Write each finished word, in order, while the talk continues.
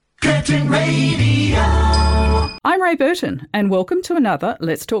Veteran Radio. I'm Ray Burton, and welcome to another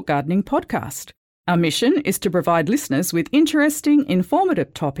Let's Talk Gardening podcast. Our mission is to provide listeners with interesting,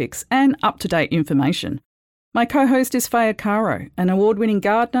 informative topics and up-to-date information. My co-host is Faye Caro, an award-winning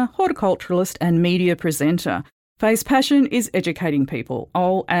gardener, horticulturalist and media presenter. Faye's passion is educating people.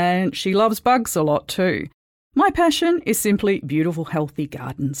 Oh, and she loves bugs a lot too. My passion is simply beautiful, healthy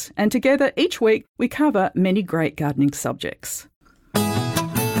gardens, and together each week we cover many great gardening subjects.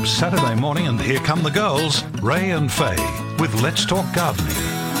 Saturday morning and here come the girls, Ray and Faye, with Let's Talk Gardening.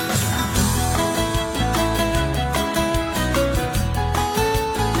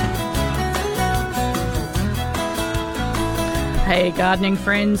 Hey gardening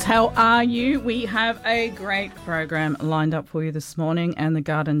friends, how are you? We have a great program lined up for you this morning and the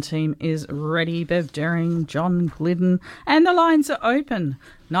garden team is ready. Bev Dering, John Glidden, and the lines are open,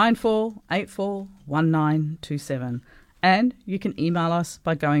 94841927. And you can email us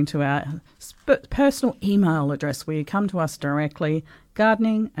by going to our personal email address where you come to us directly,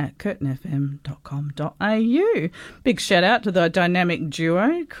 gardening@curtinfm.com.au. Big shout out to the dynamic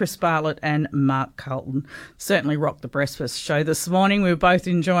duo, Chris Bartlett and Mark Carlton. Certainly rocked the breakfast show this morning. We were both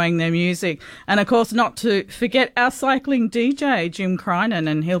enjoying their music. And of course, not to forget our cycling DJ, Jim Crinan,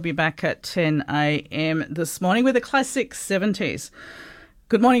 and he'll be back at 10 a.m. this morning with a classic 70s.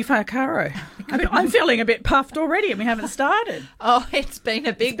 Good morning, Faye Caro. I'm feeling a bit puffed already and we haven't started. Oh, it's been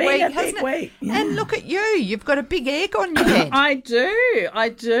a big week, hasn't it? Yeah. And look at you. You've got a big egg on your head. I do.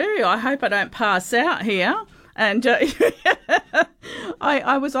 I hope I don't pass out here. And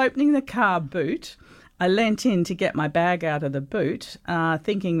I was opening the car boot. I leant in to get my bag out of the boot,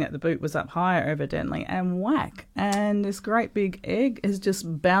 thinking that the boot was up higher, evidently, and whack. And this great big egg has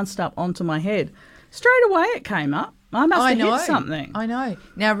just bounced up onto my head. Straight away it came up. I must have hit something. I know.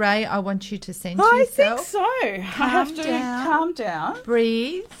 Now, Ray, I want you to center yourself. I think so. I have to calm down.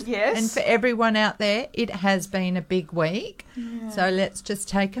 Breathe. Yes. And for everyone out there, it has been a big week. Yeah. So let's just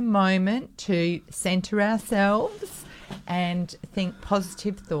take a moment to center ourselves and think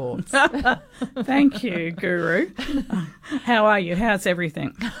positive thoughts. Thank you, Guru. How are you? How's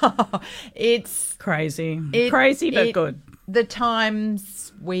everything? It's crazy. Crazy, but good. The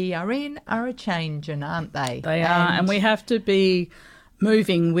times we are in are a-changing, aren't they? They are, and we have to be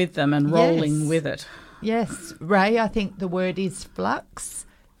moving with them and rolling with it. Yes. Ray, I think the word is flux,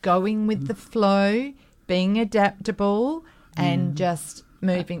 going with the flow, being adaptable and just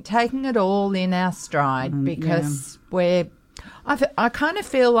moving, taking it all in our stride because I kind of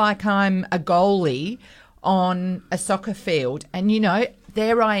feel like I'm a goalie on a soccer field and, you know,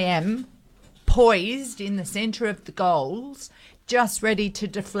 there I am, poised in the centre of the goals, just ready to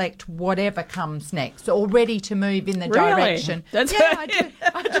deflect whatever comes next or ready to move in the direction. I do.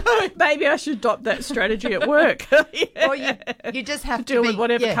 Maybe I should adopt that strategy at work. Or you just have to deal with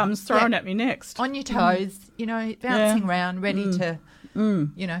whatever comes thrown at me next. On your toes, you know, bouncing around, ready to, you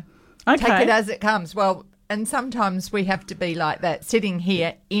know, take it as it comes. Well, and sometimes we have to be like that, sitting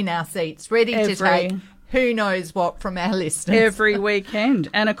here in our seats, ready to take who knows what from our listeners. Every weekend.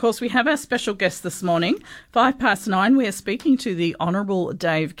 And, of course, we have our special guest this morning. 9:05, we are speaking to the Honourable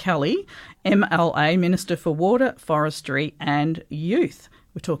Dave Kelly, MLA, Minister for Water, Forestry and Youth.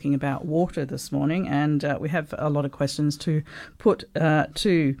 We're talking about water this morning and we have a lot of questions to put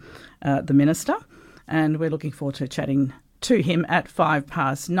to the Minister and we're looking forward to chatting to him at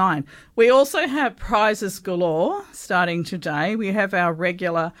 9:05. We also have prizes galore starting today. We have our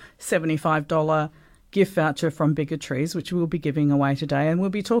regular $75 gift voucher from Bigger Trees, which we'll be giving away today. And we'll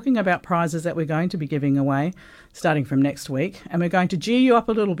be talking about prizes that we're going to be giving away starting from next week. And we're going to G you up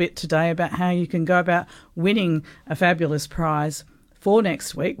a little bit today about how you can go about winning a fabulous prize for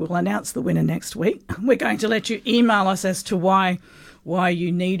next week. We'll announce the winner next week. We're going to let you email us as to why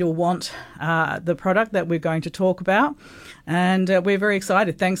you need or want the product that we're going to talk about. And we're very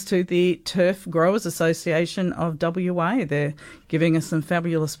excited. Thanks to the Turf Growers Association of WA. They're giving us some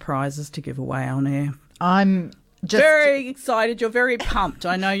fabulous prizes to give away on air. I'm just very excited. You're very pumped.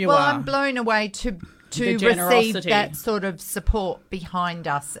 I know you are. Well, I'm blown away to receive that sort of support behind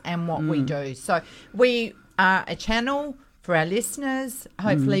us and what we do. So we are a channel for our listeners.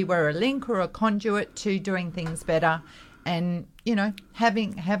 Hopefully we're a link or a conduit to doing things better and, you know,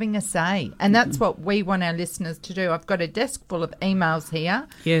 having a say. And that's what we want our listeners to do. I've got a desk full of emails here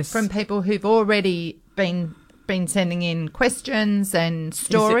from people who've already been sending in questions and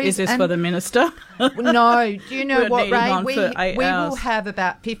stories. Is this for the Minister? No. Do you know what, Ray? We will have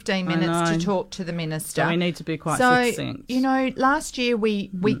about 15 minutes to talk to the Minister. So we need to be quite succinct. You know, last year we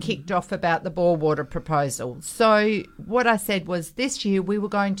kicked off about the bore water proposal. So what I said was this year we were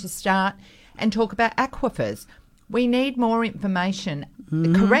going to start and talk about aquifers. we need more information,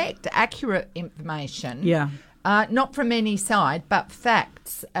 correct, accurate information. Yeah. Not from any side, but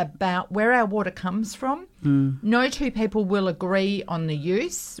facts about where our water comes from. No two people will agree on the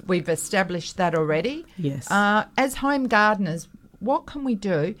use. We've established that already. Yes. As home gardeners, what can we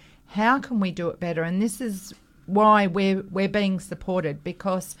do? How can we do it better? And this is why we're being supported,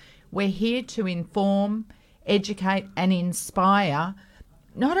 because we're here to inform, educate and inspire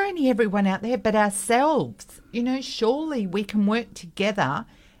not only everyone out there, but ourselves. You know, surely we can work together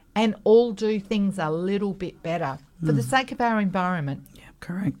and all do things a little bit better for the sake of our environment. Yeah,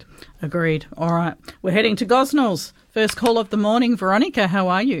 correct. Agreed. All right. We're heading to Gosnells. First call of the morning. Veronica, how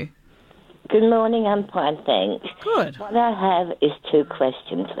are you? Good morning, I'm fine, thanks. Good. What I have is 2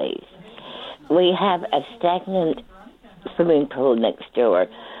 questions, please. We have a stagnant swimming pool next door.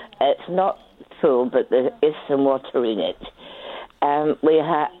 It's not full, but there is some water in it. We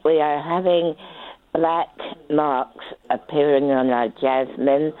are having black marks appearing on our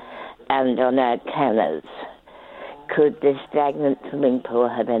jasmine and on our cannas. Could the stagnant swimming pool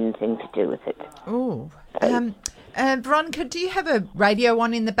have anything to do with it? Oh, Veronica, do you have a radio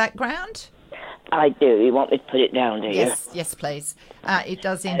on in the background? I do. You want me to put it down, do you? Yes, please. It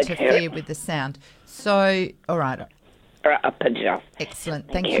does interfere with the sound. So, all right. All right, I'll put it off.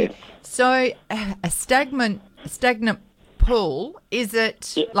 Excellent. Thank you. So, a stagnant pool, is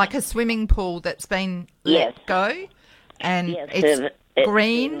it like a swimming pool that's been let go? And it's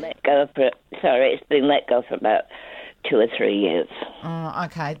green? It's been let go for about 2 or 3 years. Oh,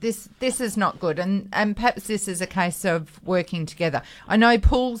 okay. This is not good, and perhaps this is a case of working together. I know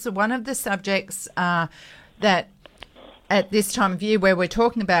pools are one of the subjects that at this time of year where we're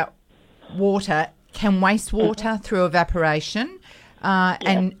talking about water, can waste water through evaporation,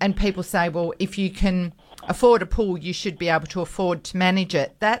 and people say, well, if you can afford a pool, you should be able to afford to manage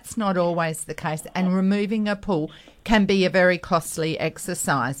it. That's not always the case, and removing a pool can be a very costly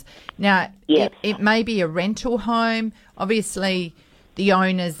exercise. Now, it may be a rental home. Obviously, the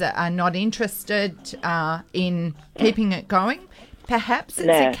owners are not interested in keeping it going. Perhaps it's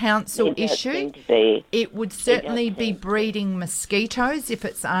a council issue. It would certainly be breeding mosquitoes if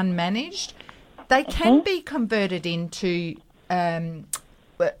it's unmanaged. They can be converted into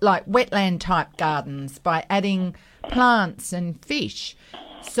like wetland type gardens by adding plants and fish.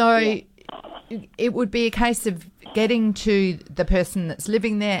 So it would be a case of getting to the person that's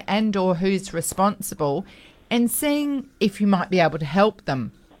living there and or who's responsible and seeing if you might be able to help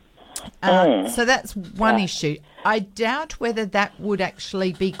them. So that's one issue. I doubt whether that would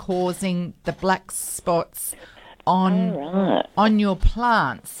actually be causing the black spots on your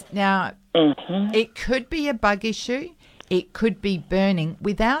plants. Now, it could be a bug issue. It could be burning.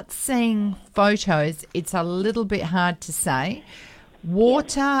 Without seeing photos, it's a little bit hard to say.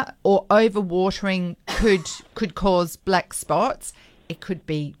 Water or overwatering could cause black spots. It could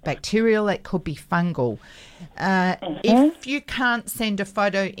be bacterial. It could be fungal. If you can't send a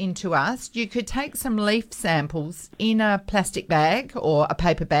photo in to us, you could take some leaf samples in a plastic bag or a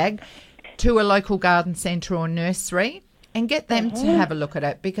paper bag to a local garden centre or nursery and get them to have a look at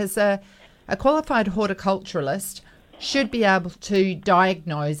it, because a qualified horticulturalist should be able to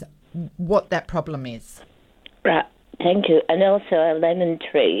diagnose what that problem is. Right, thank you. And also a lemon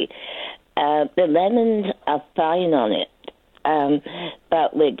tree. The lemons are fine on it,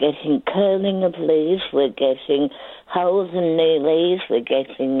 but we're getting curling of leaves, we're getting holes in the leaves, we're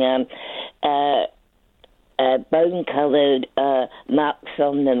getting bone-coloured marks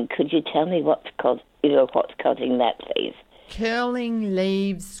on them. Could you tell me what's causing that, please? Curling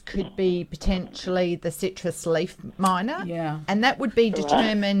leaves could be potentially the citrus leaf miner. Yeah. And that would be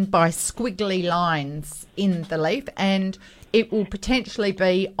determined by squiggly lines in the leaf, and it will potentially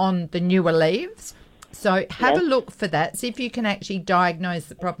be on the newer leaves. So have a look for that. See if you can actually diagnose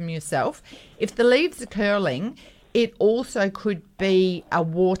the problem yourself. If the leaves are curling, it also could be a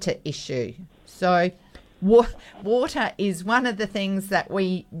water issue. So water is one of the things that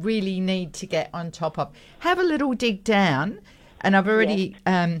we really need to get on top of. Have a little dig down, and I've already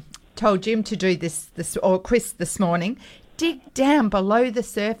told Jim to do this or Chris this morning. Dig down below the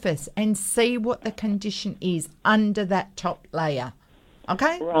surface and see what the condition is under that top layer.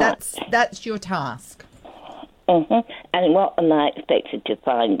 Okay, that's your task. And what am I expected to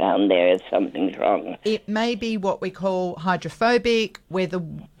find down there if something's wrong? It may be what we call hydrophobic, where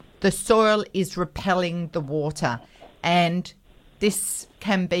the soil is repelling the water, and this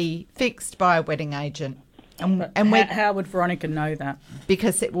can be fixed by a wetting agent. And how would Veronica know that?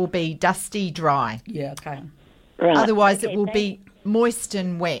 Because it will be dusty dry. Yeah, okay. Right. Otherwise, it will be moist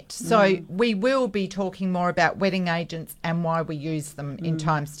and wet. So we will be talking more about wetting agents and why we use them in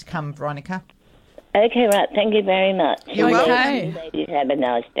times to come, Veronica. Okay, right. Thank you very much. You're welcome. Okay. Ladies, have a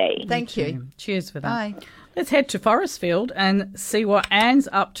nice day. Thank you. Cheers for that. Bye. Let's head to Forestfield and see what Anne's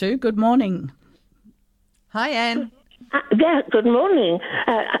up to. Good morning. Hi, Anne. Yeah, good morning.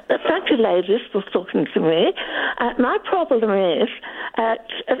 Thank you, ladies, for talking to me. My problem is, at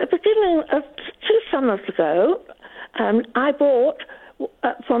the beginning of 2 summers ago, I bought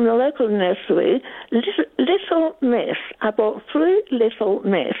from the local nursery Little Miss. I bought 3 Little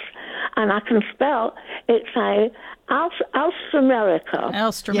Miss, and I can spell it's a Alstomerica.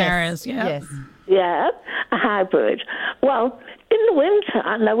 Alstomerias, yeah. Yes. Yeah, a hybrid. Well, in the winter,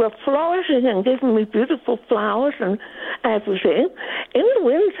 and they were flourishing and giving me beautiful flowers and everything. In the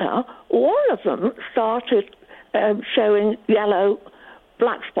winter, one of them started showing yellow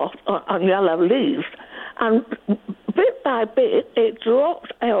black spot on yellow leaves, and bit by bit, it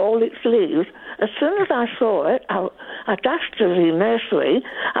dropped all its leaves. As soon as I saw it, I dashed to the nursery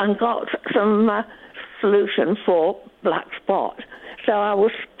and got some solution for black spot. So I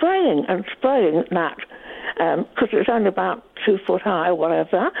was spraying that, because it's only about 2 foot high or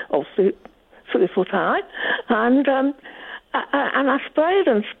whatever, or 3 foot high, and I sprayed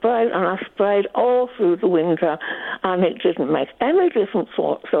and sprayed and I sprayed all through the winter, and it didn't make any difference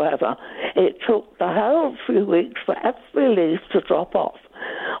whatsoever. It took the whole few weeks for every leaf to drop off.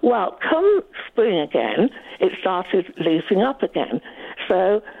 Well, come spring again, it started leafing up again.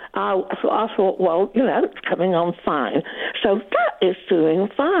 So I thought, well, it's coming on fine. So that is doing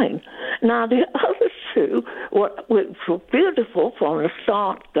fine. Now, the other 2, which were beautiful from the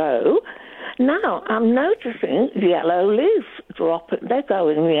start go, now I'm noticing yellow leaves dropping. They're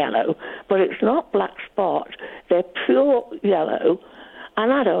going yellow, but it's not black spot. They're pure yellow.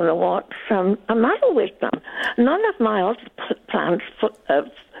 And I don't know what's the matter with them. None of my other plants,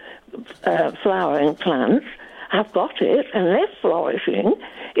 flowering plants, have got it, and they're flourishing.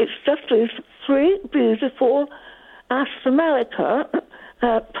 It's just these 3 beautiful Alstomerica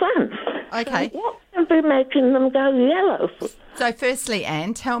plants. Okay. So what can be making them go yellow? So firstly,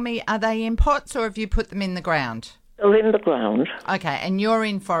 Anne, tell me, are they in pots or have you put them in the ground? They're in the ground. Okay, and you're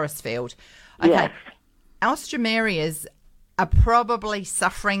in Forestfield. Okay. Yes. Alstomerias are probably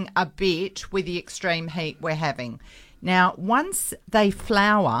suffering a bit with the extreme heat we're having. Now, once they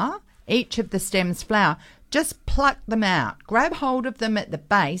flower, each of the stems flower, just pluck them out. Grab hold of them at the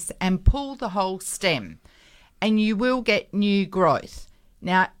base and pull the whole stem, and you will get new growth.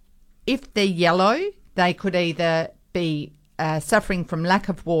 Now, if they're yellow, they could either be suffering from lack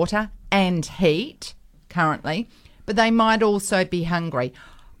of water and heat currently, but they might also be hungry.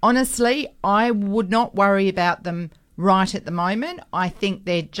 Honestly, I would not worry about them right at the moment. I think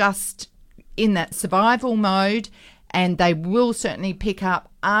they're just in that survival mode, and they will certainly pick up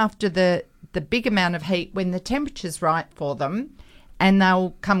after the big amount of heat when the temperature's right for them, and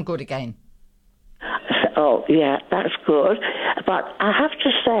they'll come good again. Oh, yeah, that's good. But I have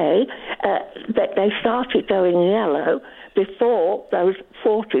to say that they started going yellow before those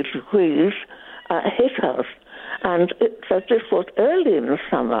 40 degrees hit us. And so this was early in the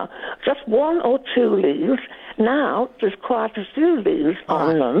summer, just 1 or 2 leaves. Now there's quite a few leaves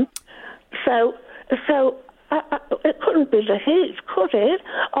on them. So it couldn't be the heat, could it?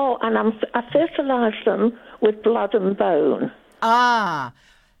 Oh, and I fertilised them with blood and bone.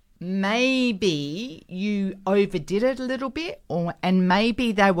 Maybe you overdid it a little bit, and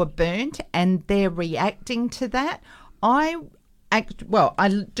maybe they were burnt and they're reacting to that. I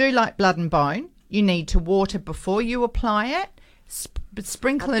do like blood and bone. You need to water before you apply it,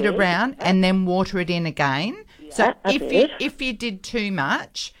 sprinkle it around, and then water it in again. Yeah, so if you did too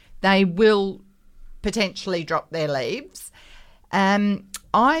much, they will potentially drop their leaves. I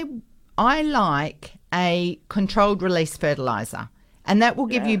like a controlled release fertiliser, and that will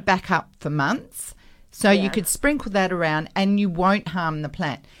give you backup for months. So you could sprinkle that around and you won't harm the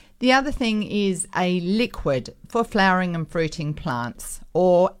plant. The other thing is a liquid for flowering and fruiting plants,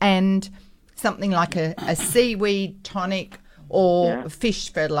 and something like a seaweed tonic or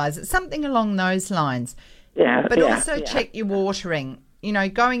fish fertiliser, something along those lines. But also check your watering.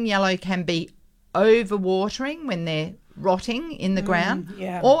 Going yellow can be over-watering when they're rotting in the ground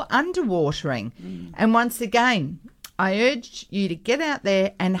or under-watering. And once again, I urge you to get out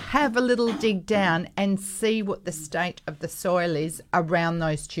there and have a little dig down and see what the state of the soil is around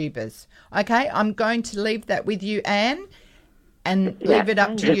those tubers. Okay, I'm going to leave that with you, Anne, and leave it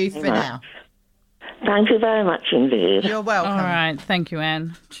up to you for now. Thank you very much indeed. You're welcome. All right. Thank you,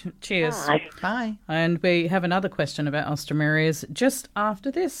 Anne. Cheers. Bye. Bye. And we have another question about Alstomerias just after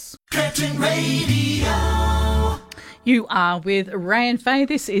this. Curtin Radio. You are with Ray and Faye.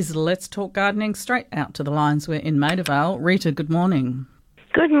 This is Let's Talk Gardening. Straight out to the lines. We're in Maida Vale. Rita, good morning.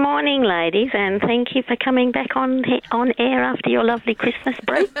 Good morning, ladies, and thank you for coming back on air after your lovely Christmas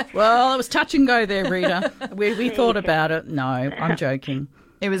break. Well, it was touch and go there, Rita. We thought about it. No, I'm joking.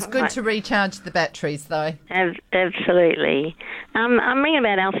 It was good to recharge the batteries, though. Absolutely. I'm ringing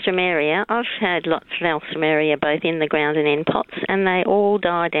about alstroemeria. I've had lots of alstroemeria both in the ground and in pots, and they all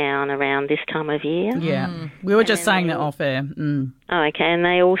die down around this time of year. Yeah, we were just saying that off air. Oh, okay, and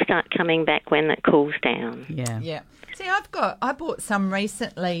they all start coming back when it cools down. Yeah. See, I bought some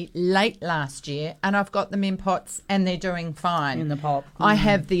recently late last year, and I've got them in pots, and they're doing fine. In the pot. I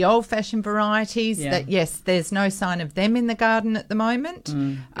have the old-fashioned varieties that, yes, there's no sign of them in the garden at the moment.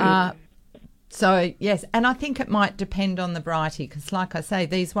 So, yes, and I think it might depend on the variety because, like I say,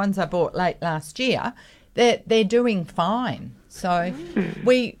 these ones I bought late last year, they're doing fine. So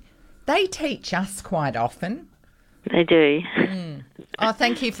they teach us quite often. They do. Oh,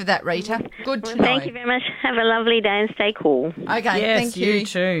 thank you for that, Rita. Good to know. Thank you very much. Have a lovely day and stay cool. Okay, Yes, thank you. you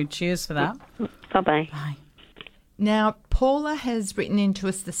too. Cheers for that. Bye-bye. Bye. Now, Paula has written into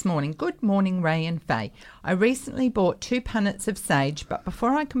us this morning. Good morning, Ray and Faye. I recently bought 2 punnets of sage, but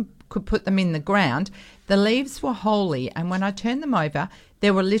before I could put them in the ground, the leaves were holey, and when I turned them over,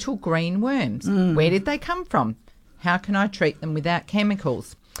 there were little green worms. Where did they come from? How can I treat them without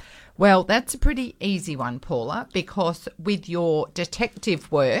chemicals? Well, that's a pretty easy one, Paula, because with your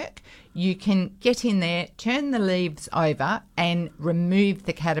detective work, you can get in there, turn the leaves over and remove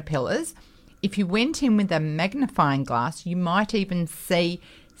the caterpillars. If you went in with a magnifying glass, you might even see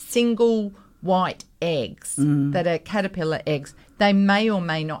single white eggs that are caterpillar eggs. They may or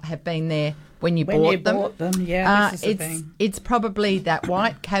may not have been there when you bought them. Yeah, this is the thing. It's probably that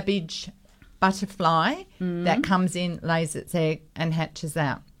white cabbage butterfly that comes in, lays its egg and hatches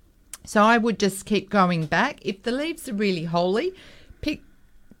out. So I would just keep going back. If the leaves are really holey,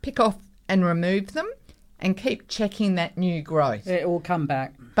 pick off and remove them and keep checking that new growth. It will come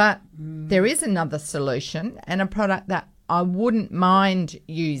back. But there is another solution and a product that I wouldn't mind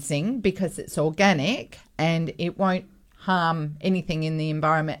using because it's organic and it won't harm anything in the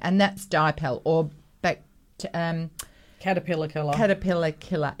environment, and that's Dipel or Caterpillar killer. Caterpillar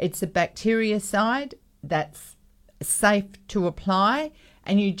killer. It's a bactericide that's safe to apply,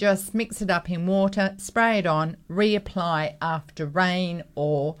 and you just mix it up in water, spray it on, reapply after rain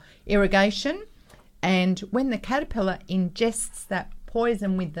or irrigation. And when the caterpillar ingests that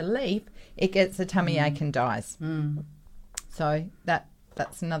poison with the leaf, it gets a tummy ache and dies. So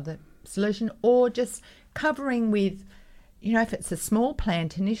that's another solution. Or just covering with, if it's a small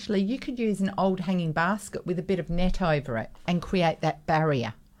plant initially, you could use an old hanging basket with a bit of net over it and create that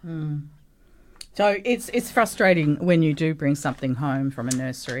barrier. So it's frustrating when you do bring something home from a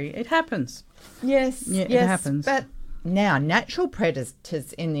nursery. It happens. Yes, Yeah, yes, it happens. But now, natural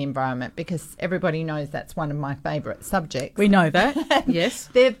predators in the environment, because everybody knows that's one of my favourite subjects. We know that, yes.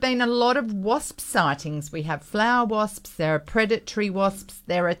 There have been a lot of wasp sightings. We have flower wasps, there are predatory wasps,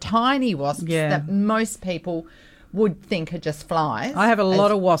 there are tiny wasps that most people would think are just flies. I have a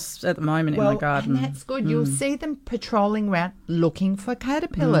lot of wasps at the moment in my garden. And that's good. You'll see them patrolling around looking for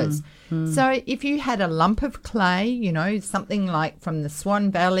caterpillars. So if you had a lump of clay, something like from the Swan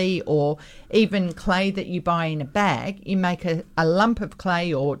Valley or even clay that you buy in a bag, you make a lump of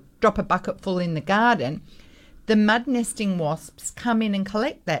clay or drop a bucket full in the garden, the mud nesting wasps come in and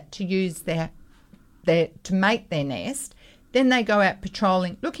collect that to use to make their nest. Then they go out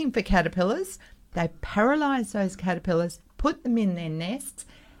patrolling looking for caterpillars. They paralyse those caterpillars, put them in their nests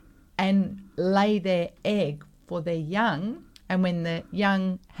and lay their egg for their young. And when the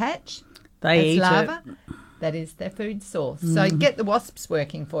young hatch, they eat larva, it. That is their food source. So get the wasps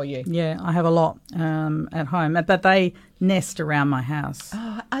working for you. Yeah, I have a lot at home, but they nest around my house.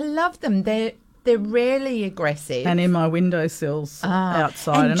 Oh, I love them. They're rarely aggressive. And in my windowsills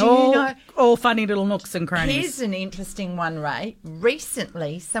outside and and do all funny little nooks and crannies. Here's an interesting one, Ray.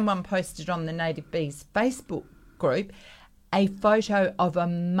 Recently, someone posted on the Native Bees Facebook group a photo of a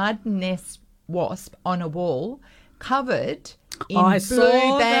mud nest wasp on a wall covered in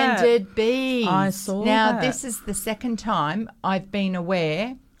blue-banded bees. I saw now, that. this is the second time I've been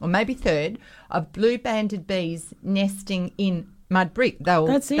aware, or maybe third, of blue-banded bees nesting in mud brick. They'll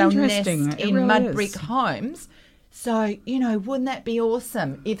nest interesting. It in really mud is. brick homes. So, wouldn't that be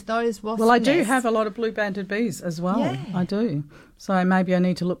awesome if those wasp Well, I do nests- have a lot of blue-banded bees as well. Yeah. I do. So maybe I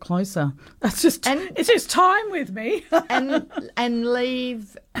need to look closer. It's just time with me. and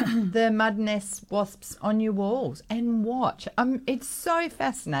leave the mud nest wasps on your walls and watch. It's so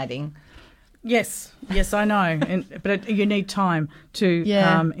fascinating. Yes, I know, but you need time to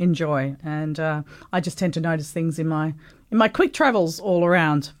enjoy, and I just tend to notice things in my quick travels all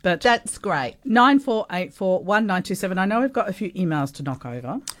around. But that's great. 94841927. I know we've got a few emails to knock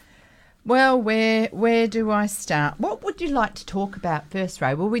over. Well, where do I start? What would you like to talk about first,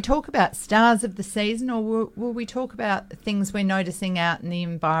 Ray? Will we talk about stars of the season, or will we talk about things we're noticing out in the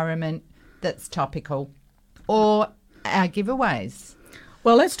environment that's topical, or our giveaways?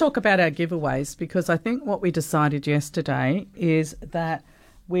 Well, let's talk about our giveaways, because I think what we decided yesterday is that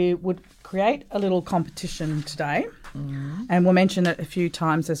we would create a little competition today, and we'll mention it a few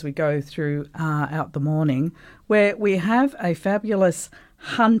times as we go through out the morning, where we have a fabulous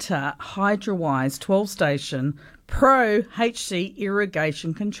Hunter HydroWise 12-station Pro HC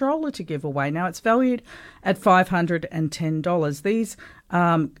irrigation controller to give away. Now, it's valued at $510. These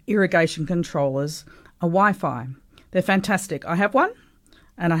irrigation controllers are Wi-Fi. They're fantastic. I have one.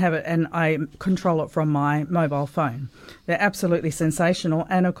 And I have it, and I control it from my mobile phone. They're absolutely sensational,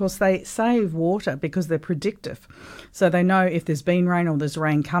 and of course they save water because they're predictive. So they know if there's been rain or there's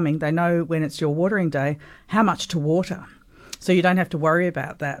rain coming. They know when it's your watering day how much to water, so you don't have to worry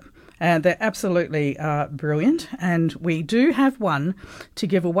about that. And they're absolutely brilliant, and we do have one to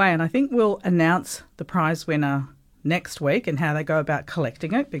give away, and I think we'll announce the prize winner next week and how they go about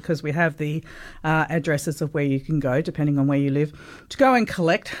collecting it, because we have the addresses of where you can go, depending on where you live, to go and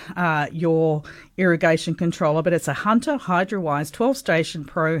collect your irrigation controller. But it's a Hunter HydroWise 12-station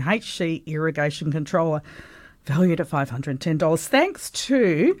Pro HC irrigation controller, valued at $510. Thanks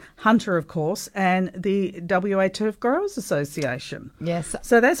to Hunter, of course, and the WA Turf Growers Association. Yes.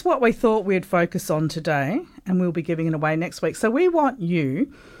 So that's what we thought we'd focus on today, and we'll be giving it away next week. So we want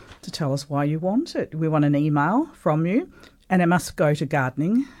you to tell us why you want it. We want an email from you, and it must go to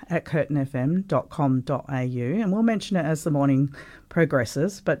gardening@curtinfm.com.au, and we'll mention it as the morning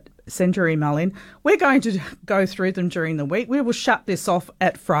progresses, but send your email in. We're going to go through them during the week. We will shut this off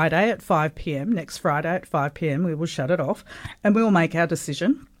at Friday at 5 p.m. Next Friday at 5 p.m. we will shut it off, and we will make our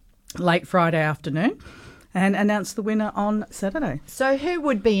decision late Friday afternoon and announce the winner on Saturday. So who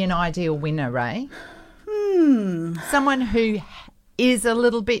would be an ideal winner, Ray? Someone who is a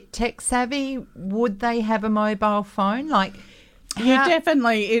little bit tech savvy. Would they have a mobile phone? Like, a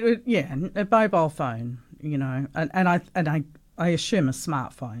mobile phone, and I assume a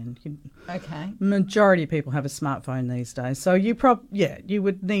smartphone. Okay. Majority of people have a smartphone these days, so you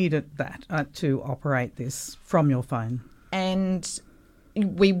would need that to operate this from your phone. And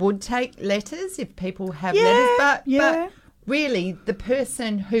we would take letters if people have letters, but really the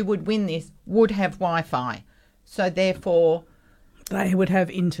person who would win this would have Wi-Fi, so therefore they would have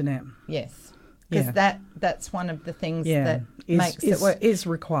internet. Yes, because that's one of the things that makes it work. Is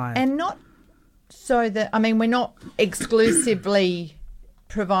required. And not so that, we're not exclusively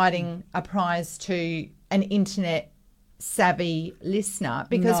providing a prize to an internet savvy listener,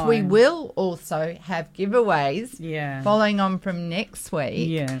 because we will also have giveaways following on from next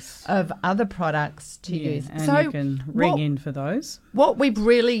week of other products to use. And so you can ring in for those. What we've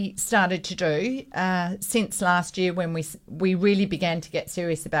really started to do since last year, when we really began to get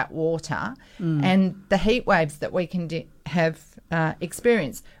serious about water and the heat waves that we can have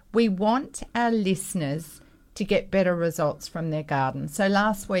experienced, we want our listeners to get better results from their garden. So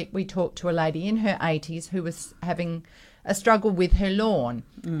last week we talked to a lady in her 80s who was having a struggle with her lawn,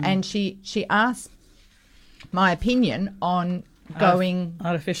 and she asked my opinion on going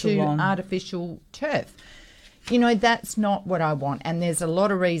artificial turf. That's not what I want, and there's a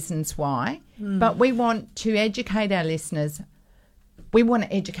lot of reasons why, but we want to educate our listeners. We want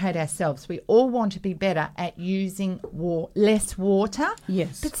to educate ourselves. We all want to be better at using less water,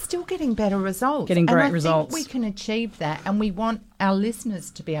 but still getting better results. Getting great results. Think we can achieve that, and we want our listeners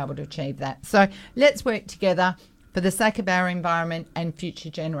to be able to achieve that. So let's work together for the sake of our environment and future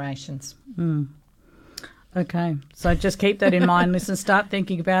generations. Okay, so just keep that in mind. Listen, start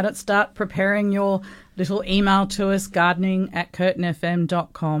thinking about it. Start preparing your little email to us,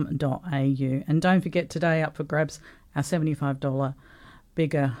 gardening@curtinfm.com.au. And don't forget, today up for grabs, our $75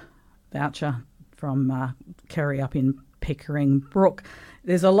 bigger voucher from Kerry up in Pickering Brook.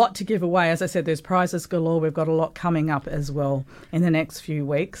 There's a lot to give away. As I said, there's prizes galore. We've got a lot coming up as well in the next few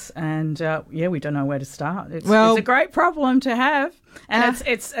weeks. And, we don't know where to start. It's a great problem to have. And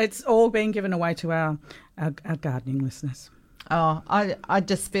it's all being given away to our gardening listeners. Oh, I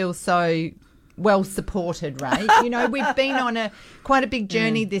just feel so well supported, Ray. We've been on quite a big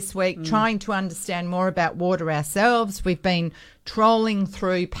journey this week trying to understand more about water ourselves. We've been trolling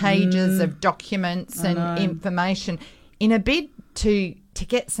through pages of documents and information in a bid to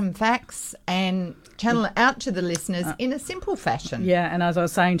get some facts and channel it out to the listeners in a simple fashion. Yeah, and as I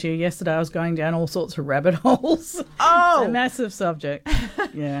was saying to you yesterday, I was going down all sorts of rabbit holes. Oh! It's a massive subject.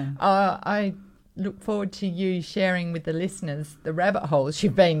 Yeah. I look forward to you sharing with the listeners the rabbit holes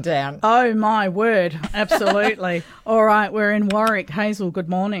you've been down. Oh, my word. Absolutely. All right, we're in Warwick. Hazel, good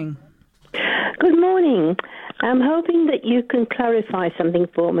morning. Good morning. I'm hoping that you can clarify something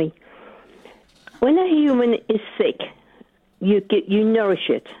for me. When a human is sick, you nourish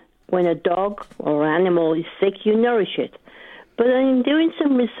it. When a dog or animal is sick, you nourish it. But in doing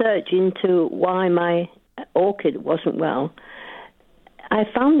some research into why my orchid wasn't well, I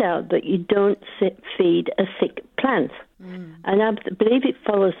found out that you don't feed a sick plant. And I believe it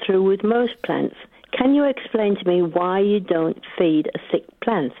follows through with most plants. Can you explain to me why you don't feed a sick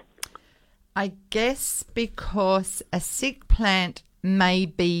plant? I guess because a sick plant may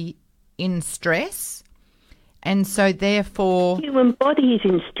be in stress, and so therefore... The human body is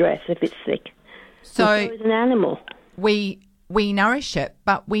in stress if it's sick. So is an animal. We nourish it,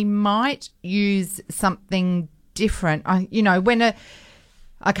 but we might use something different. We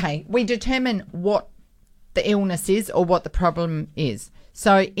determine what the illness is or what the problem is.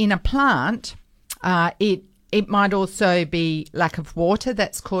 So in a plant, it might also be lack of water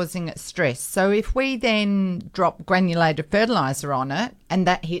that's causing it stress. So if we then drop granulated fertiliser on it and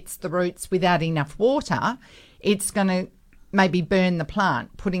that hits the roots without enough water, it's going to maybe burn the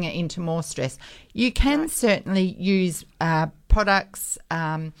plant, putting it into more stress. You can certainly use products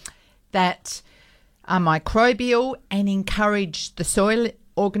that are microbial and encourage the soil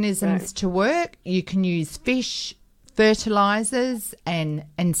organisms to work. You can use fish fertilisers and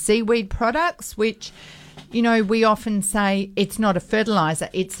seaweed products, which... we often say it's not a fertiliser,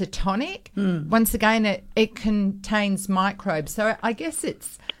 it's a tonic. Once again, it contains microbes. So I guess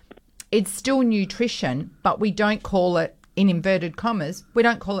it's still nutrition, but we don't call it, in inverted commas, we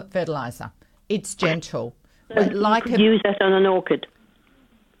don't call it fertiliser. It's gentle. So you could use that on an orchid?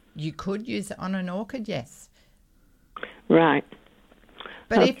 You could use it on an orchid, yes. Right.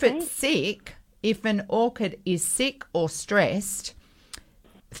 But if it's sick, if an orchid is sick or stressed,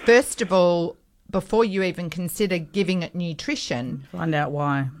 first of all, before you even consider giving it nutrition... Find out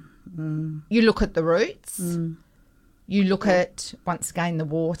why. You look at the roots. You look at, once again, the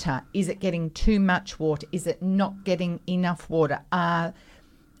water. Is it getting too much water? Is it not getting enough water?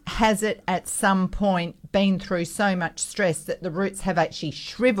 Has it at some point been through so much stress that the roots have actually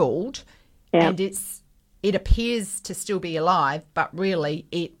shriveled and it appears to still be alive, but really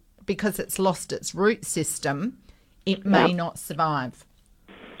because it's lost its root system, it may not survive.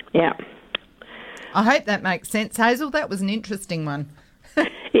 Yeah. I hope that makes sense, Hazel. That was an interesting one.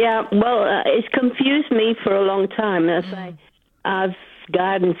 Yeah, well, it's confused me for a long time. I've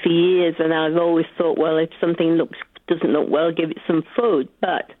gardened for years, and I've always thought, well, if something doesn't look well, give it some food.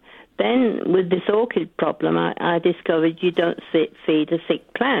 But then with this orchid problem, I discovered you don't feed a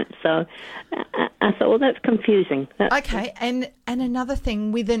sick plant. So I thought, well, that's confusing. Okay, and another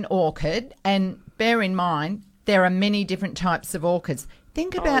thing with an orchid, and bear in mind, there are many different types of orchids.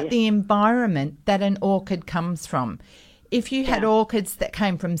 Think about the environment that an orchid comes from. If you had orchids that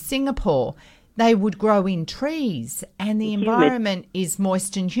came from Singapore, they would grow in trees, and the environment is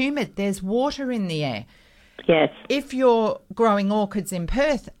moist and humid. There's water in the air. Yes. If you're growing orchids in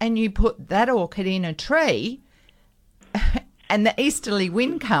Perth and you put that orchid in a tree and the easterly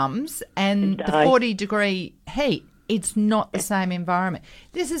wind comes and the 40-degree heat, it's not the same environment.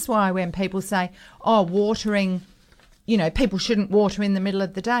 This is why when people say, watering... people shouldn't water in the middle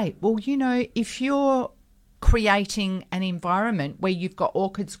of the day. Well, if you're creating an environment where you've got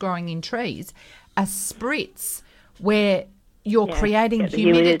orchids growing in trees, a spritz where you're creating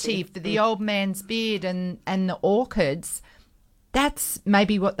humidity for the old man's beard and the orchids, that's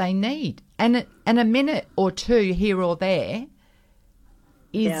maybe what they need. And a minute or two here or there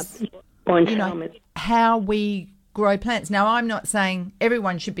is, how we grow plants. Now, I'm not saying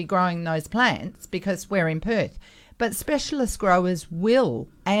everyone should be growing those plants because we're in Perth, but specialist growers will.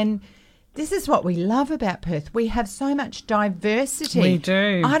 And this is what we love about Perth. We have so much diversity. We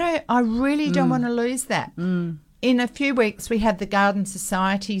do. I really don't want to lose that. In a few weeks, we have the Garden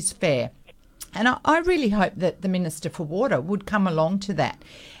Societies Fair. And I really hope that the Minister for Water would come along to that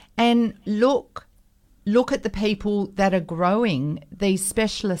and look at the people that are growing these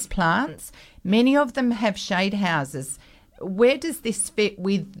specialist plants. Many of them have shade houses. Where does this fit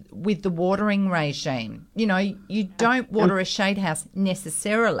with the watering regime? You don't water a shade house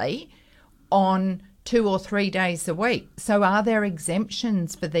necessarily on 2 or 3 days a week. So are there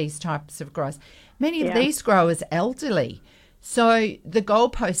exemptions for these types of growers? Many of these growers are elderly. So the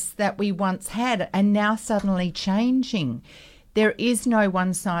goalposts that we once had are now suddenly changing. there is no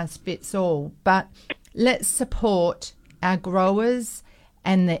one size fits all, but let's support our growers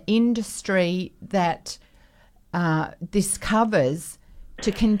and the industry that this covers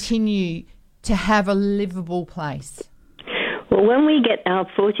to continue to have a livable place. Well, when we get our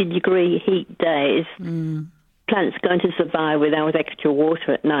 40-degree heat days, plants are going to survive without extra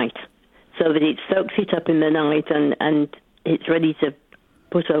water at night, so that it soaks it up in the night and it's ready to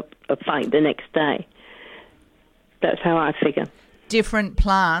put up a fight the next day. That's how I figure. Different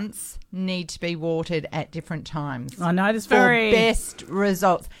plants need to be watered at different times. I know this for very best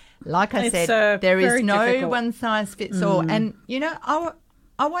results. Like I said, there is no difficult. one size fits all. And, you know,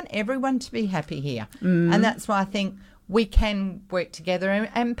 I want everyone to be happy here. And that's why I think we can work together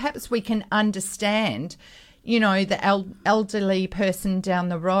and perhaps we can understand, you know, the elderly person down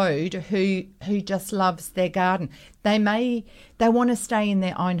the road who just loves their garden. They want to stay in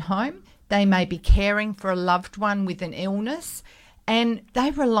their own home. They may be caring for a loved one with an illness, and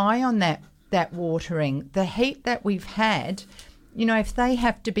they rely on that watering. The heat that we've had, you know, if they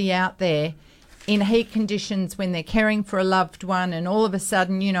have to be out there in heat conditions when they're caring for a loved one and all of a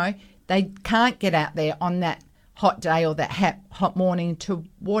sudden, you know, they can't get out there on that hot day or that hot morning to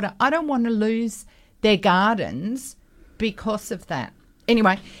water, I don't want to lose their gardens because of that.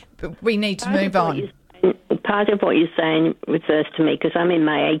 Anyway, we need to move on. Part of what you're saying refers to me because I'm in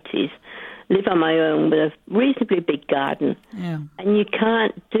my 80s, live on my own with a reasonably big garden. Yeah. And you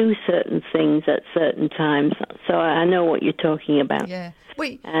can't do certain things at certain times. So I know what you're talking about. Yeah.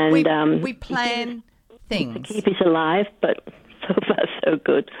 We plan things. To keep it alive, but so far so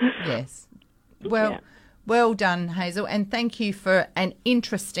good. Yes. Well, well done, Hazel, and thank you for an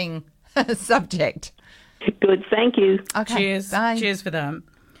interesting subject. Good, thank you. Okay. Cheers. Bye. Cheers for that.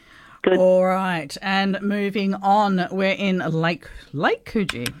 Good. All right, and moving on, we're in Lake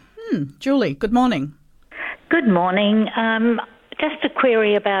Coogee. Julie, good morning. Good morning. Just a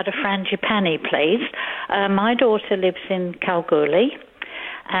query about a frangipani, please. My daughter lives in Kalgoorlie,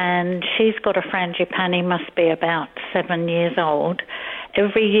 and she's got a frangipani, must be about 7 years old.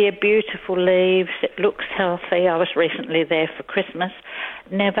 Every year, beautiful leaves. It looks healthy. I was recently there for Christmas.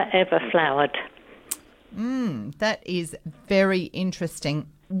 Never, ever flowered. That is very interesting.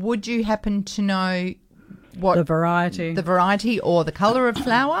 Would you happen to know what The variety or the colour of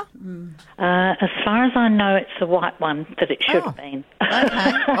flower? As far as I know, it's a white one that it should have been.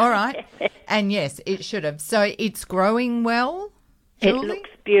 Okay, all right. And yes, it should have. So it's growing well, Julie? It looks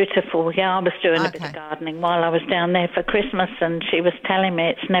beautiful. Yeah, I was doing a bit of gardening while I was down there for Christmas, and she was telling me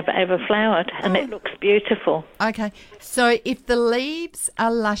it's never ever flowered, and it looks beautiful. Okay, so if the leaves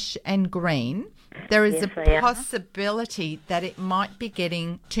are lush and green, there is a possibility that it might be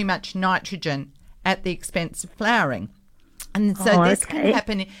getting too much nitrogen at the expense of flowering. And so this can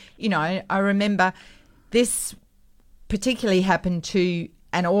happen. You know, I remember this particularly happened to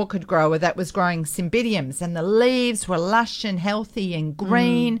an orchid grower that was growing cymbidiums, and the leaves were lush and healthy and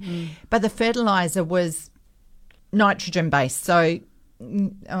green, but the fertiliser was nitrogen-based. So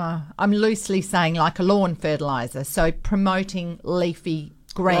I'm loosely saying like a lawn fertiliser, so promoting leafy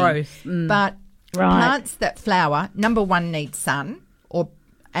green. Growth. But plants that flower, number one, need sun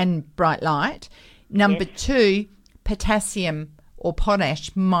and bright light. Number two, potassium or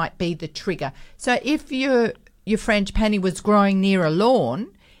potash might be the trigger. So if your frangipani was growing near a lawn,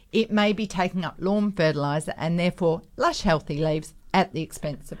 it may be taking up lawn fertiliser and therefore lush, healthy leaves at the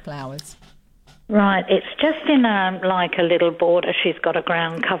expense of flowers. Right, it's just in like a little border. She's got a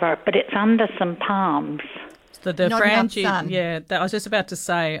ground cover, but it's under some palms. So the Not enough sun. I was just about to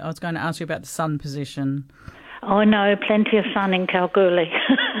say, I was going to ask you about the sun position. Oh no, plenty of sun in Kalgoorlie.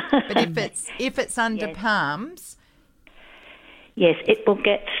 But if it's under palms, yes, it will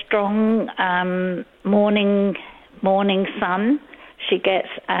get strong morning sun. She gets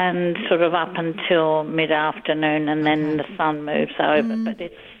and sort of up until mid-afternoon, and then the sun moves over. But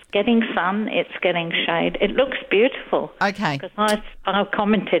it's getting sun, it's getting shade. It looks beautiful. Okay. Because I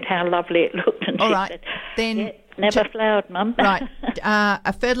commented how lovely it looked, and she said, then never flowered, Mum. Right.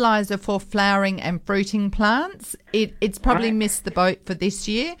 A fertiliser for flowering and fruiting plants. It's probably missed the boat for this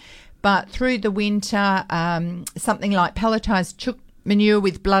year, but through the winter, something like pelletised chook manure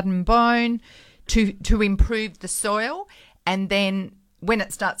with blood and bone to improve the soil, and then when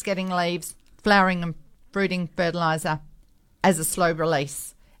it starts getting leaves, flowering and fruiting fertiliser as a slow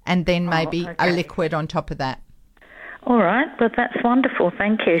release, and then maybe a liquid on top of that. All right, well, that's wonderful.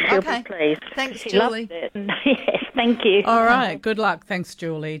 Thank you. She'll be pleased. Thanks, she Julie. Loved it. Yes, thank you. All right, good luck. Thanks,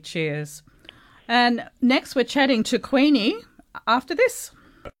 Julie. Cheers. And next we're chatting to Queenie after this.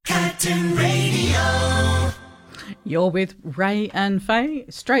 Captain Radio. You're with Ray and Faye.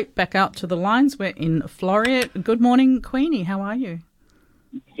 Straight back out to the lines. We're in Floreat. Good morning, Queenie. How are you?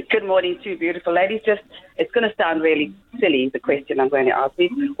 Good morning, two beautiful ladies. It's going to sound really silly, the question I'm going to ask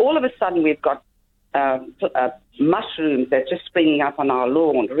you. All of a sudden, we've got mushrooms that are just springing up on our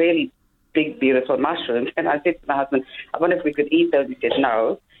lawn, really big, beautiful mushrooms. And I said to my husband, I wonder if we could eat those. He said,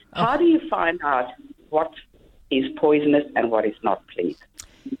 no. Oh. How do you find out what is poisonous and what is not, please?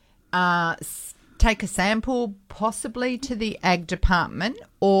 Take a sample, possibly to the Ag Department,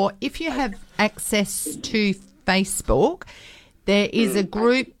 or if you have access to Facebook, there is a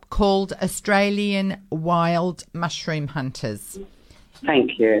group called Australian Wild Mushroom Hunters.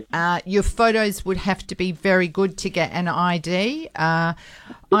 Thank you. Your photos would have to be very good to get an ID.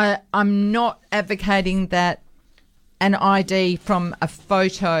 I'm not advocating that an ID from a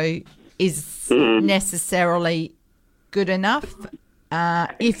photo is necessarily good enough.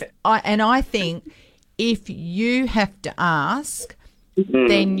 I think if you have to ask,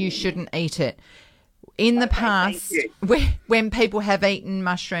 then you shouldn't eat it. In the past, when people have eaten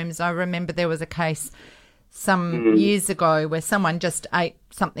mushrooms, I remember there was a case some years ago where someone just ate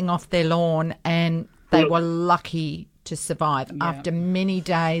something off their lawn and they were lucky to survive after many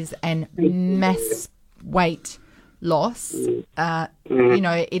days and mass weight loss.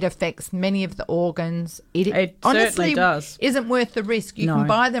 It affects many of the organs. It honestly does. Isn't worth the risk. You can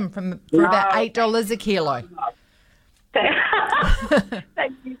buy them for about $8 a kilo.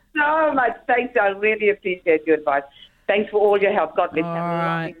 Thank you so much. Thanks. I really appreciate your advice. Thanks for all your help. God bless you. All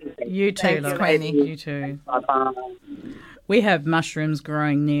right. You too, Thanks, Queenie. You too. Bye-bye. We have mushrooms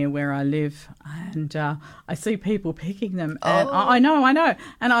growing near where I live, and I see people picking them. And I know.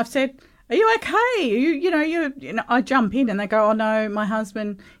 And I've said, "Are you okay? I jump in, and they go, "Oh no, my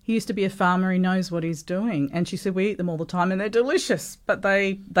husband, he used to be a farmer. He knows what he's doing." And she said, "We eat them all the time, and they're delicious." But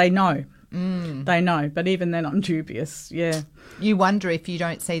they know. They know, but even then I'm dubious, You wonder if you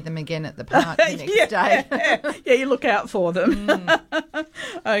don't see them again at the park the next day. Yeah, you look out for them.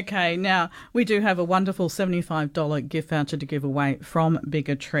 Okay, now we do have a wonderful $75 gift voucher to give away from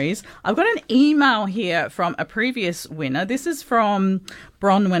Bigger Trees. I've got an email here from a previous winner. This is from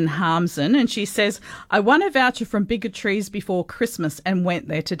Bronwyn Harmson, and she says, I won a voucher from Bigger Trees before Christmas and went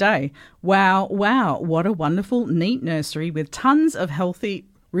there today. Wow, what a wonderful, neat nursery with tons of healthy,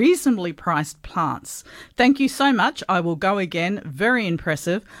 reasonably priced plants. Thank you so much. I will go again. Very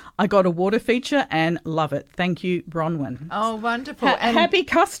impressive. I got a water feature and love it. Thank you, Bronwyn. Oh, wonderful. And happy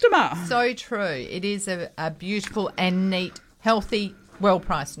customer. So true. It is a beautiful and neat, healthy,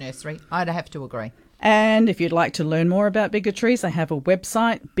 well-priced nursery. I'd have to agree. And if you'd like to learn more about Bigger Trees, they have a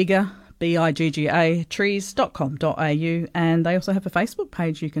website, bigga, BIGGA, trees.com.au, and they also have a Facebook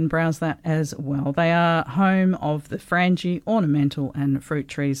page. You can browse that as well. They are home of the Frangie, ornamental and fruit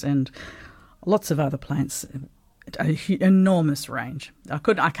trees and lots of other plants. An enormous range. I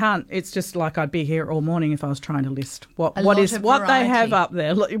can't. It's just like I'd be here all morning if I was trying to list what they have up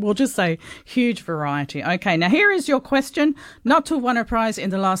there. We'll just say huge variety. Okay, now here is your question. Not to have won a prize in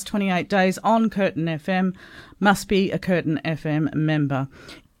the last 28 days on Curtin FM. Must be a Curtin FM member.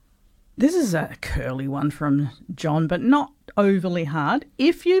 This is a curly one from John, but not overly hard.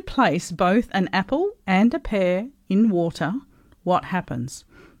 If you place both an apple and a pear in water, what happens?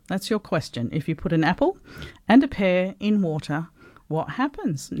 That's your question. If you put an apple and a pear in water, what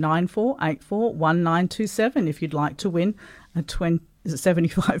happens? 94841927 if you'd like to win a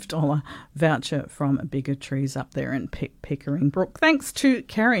 $75 voucher from Bigger Trees up there in Pickering Brook. Thanks to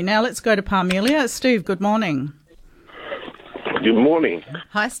Kerry. Now let's go to Parmelia. Steve, good morning. Good morning.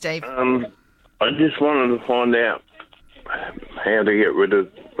 Hi, Steve. I just wanted to find out how to get rid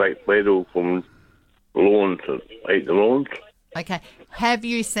of black beetle from lawns that eat the lawns. Okay. Have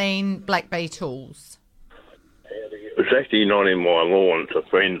you seen black beetles? It's actually not in my lawn. It's a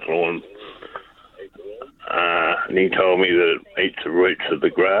friend's lawn. And he told me that it eats the roots of the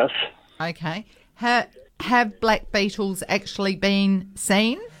grass. Okay. Have black beetles actually been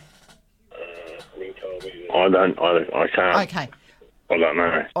seen? I can't. Okay. I don't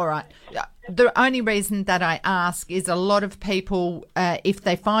know. All right. The only reason that I ask is a lot of people, if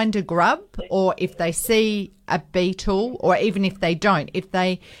they find a grub or if they see a beetle, or even if they don't, if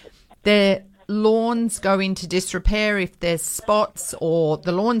their lawns go into disrepair, if there's spots or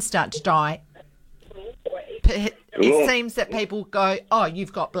the lawns start to die, it seems that people go, oh,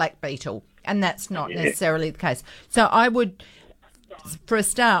 you've got black beetle. And that's not necessarily the case. So I would, for a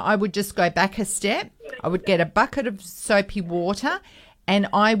start, I would just go back a step. I would get a bucket of soapy water and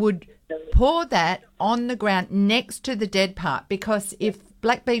I would pour that on the ground next to the dead part, because if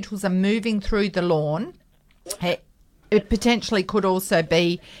black beetles are moving through the lawn, it potentially could also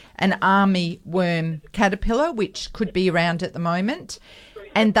be an army worm caterpillar, which could be around at the moment,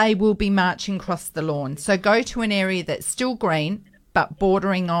 and they will be marching across the lawn. So go to an area that's still green but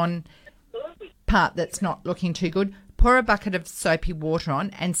bordering on part that's not looking too good. Pour a bucket of soapy water on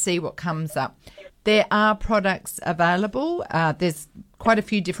and see what comes up. There are products available. There's quite a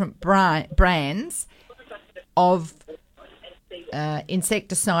few different brands of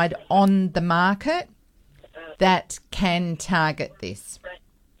insecticide on the market that can target this.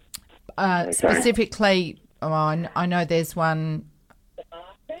 Specifically, I know there's one.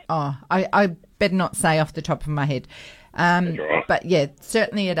 I better not say off the top of my head. But yeah,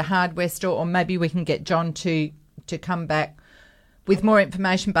 certainly at a hardware store, or maybe we can get John to come back with more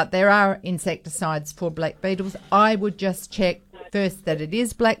information. But there are insecticides for black beetles. I would just check first that it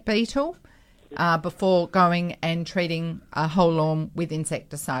is black beetle before going and treating a whole lawn with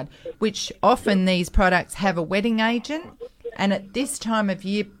insecticide, which often these products have a wetting agent. And at this time of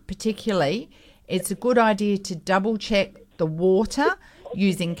year particularly, it's a good idea to double check the water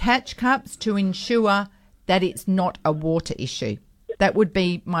using catch cups to ensure that it's not a water issue. That would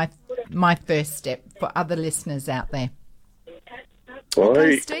be my first step for other listeners out there. Well,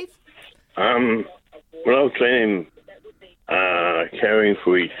 okay, Steve? When I've seen him caring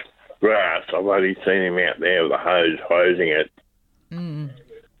for his grass, I've only seen him out there with a hose hosing it. And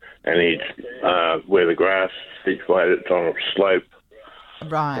he's where the grass is situated, it's on a slope.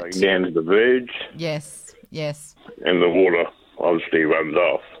 Right. Going down to the verge. Yes. And the water obviously runs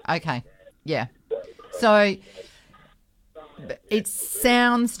off. Okay, yeah. So it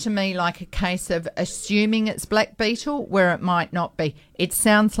sounds to me like a case of assuming it's black beetle where it might not be. It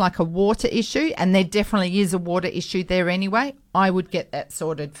sounds like a water issue, and there definitely is a water issue there anyway. I would get that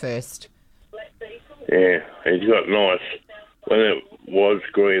sorted first. Yeah, he's got nice. When it was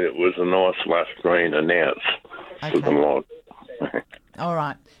green, it was a nice lush green, and now it's looking like. All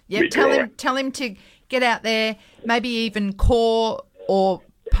right. Yeah, tell him to get out there, maybe even core or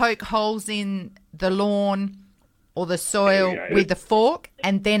poke holes in the lawn or the soil with a fork,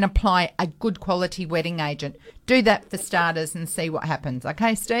 and then apply a good quality wetting agent. Do that for starters and see what happens.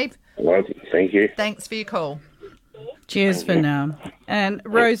 Okay, Steve? Well, thank you. Thanks for your call. Cheers for now. And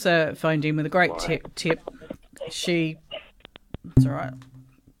Rosa phoned in with a great tip. It's all right.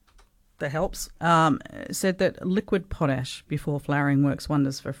 That helps. Said that liquid potash before flowering works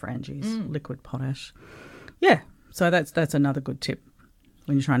wonders for frangies. Liquid potash. Yeah, so that's another good tip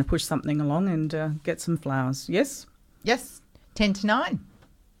when you're trying to push something along and get some flowers. Yes? Yes, 10 to 9.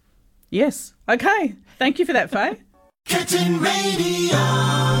 Yes. Okay. Thank you for that, Faye. Curtin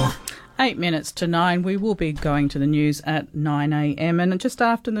Radio. 8 minutes to 9. We will be going to the news at 9 a.m. And just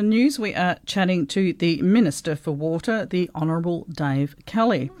after the news, we are chatting to the Minister for Water, the Honourable Dave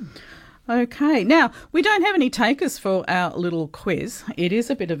Kelly. Okay, now, we don't have any takers for our little quiz. It is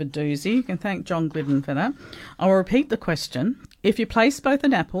a bit of a doozy. You can thank John Glidden for that. I'll repeat the question. If you place both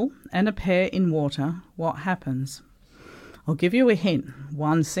an apple and a pear in water, what happens? I'll give you a hint.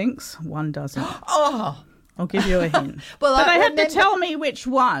 One sinks, one doesn't. Oh! I'll give you a hint. Well, but they have to tell me which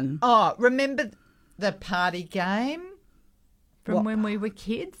one. Oh, remember the party game from when we were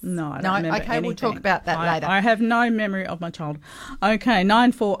kids? No, I don't remember okay, anything. We'll talk about that later. I have no memory of my child. Okay,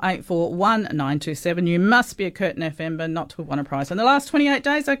 94841927. You must be a Curtin FM member not to have won a prize in the last 28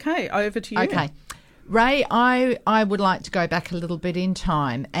 days. Okay, over to you. Okay. Ray, I would like to go back a little bit in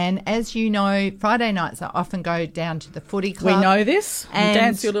time. And as you know, Friday nights I often go down to the footy club. We know this. And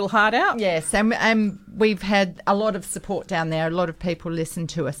dance your little heart out. Yes, and we've had a lot of support down there. A lot of people listen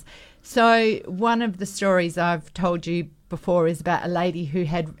to us. So one of the stories I've told you before is about a lady who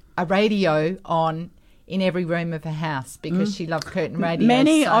had a radio on in every room of her house because she loved Curtin radio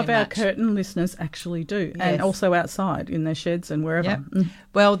Many so of our much. Curtin listeners actually do, Yes. and also outside in their sheds and wherever. Yep.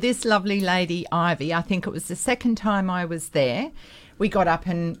 Well, this lovely lady, Ivy, I think it was the second time I was there, we got up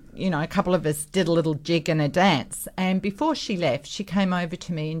and, a couple of us did a little jig and a dance. And before she left, she came over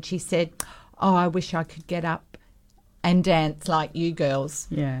to me and she said, "Oh, I wish I could get up and dance like you girls."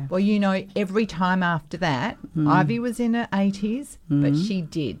 Yeah. Well, every time after that, Ivy was in her 80s, but she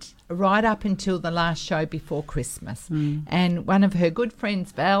did, right up until the last show before Christmas. And one of her good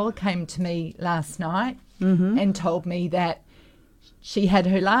friends, Val, came to me last night and told me that she had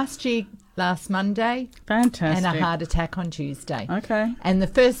her last gig last Monday. Fantastic. And a heart attack on Tuesday. Okay. And the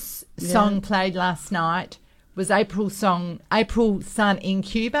first song played last night was April's song, April Sun in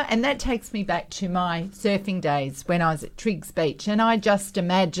Cuba, and that takes me back to my surfing days when I was at Triggs Beach, and I just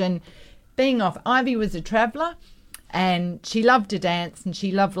imagine being off. Ivy was a traveller, and she loved to dance, and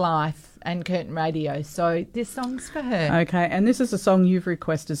she loved life, and Curtin Radio. So this song's for her. Okay, and this is a song you've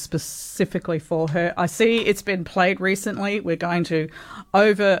requested specifically for her. I see it's been played recently. We're going to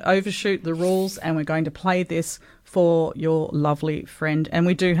overshoot the rules, and we're going to play this for your lovely friend. And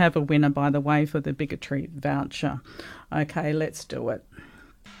we do have a winner, by the way, for the Bigotry voucher. Okay, let's do it.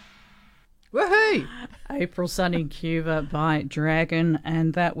 Woohoo! April Sunny Cuba by Dragon,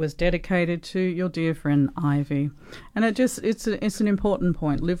 and that was dedicated to your dear friend Ivy. And it's an important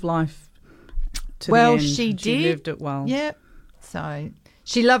point. Live life to the end. She did. She lived it well. Yep. So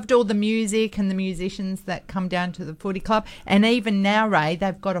she loved all the music and the musicians that come down to the footy club. And even now, Ray,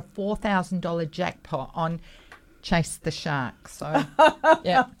 they've got a $4,000 jackpot on Chase the Shark. So,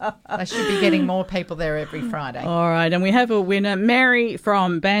 yeah, they should be getting more people there every Friday. All right, and we have a winner, Mary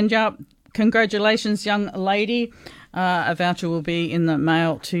from Banjup. Congratulations, young lady. A voucher will be in the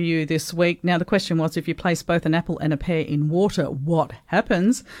mail to you this week. Now, the question was, if you place both an apple and a pear in water, what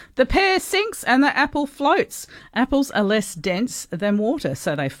happens? The pear sinks and the apple floats. Apples are less dense than water,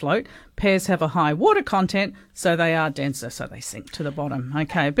 so they float. Pears have a high water content, so they are denser, so they sink to the bottom.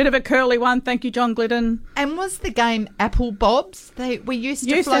 Okay, a bit of a curly one. Thank you, John Glidden. And was the game Apple Bobs? We used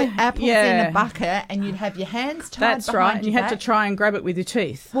to float apples in a bucket, and you'd have your hands tied That's right, and you had back. to try and grab it with your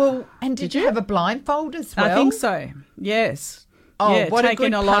teeth. Well, and did you have a blindfold as well? I think so, yes. Oh, yeah, what a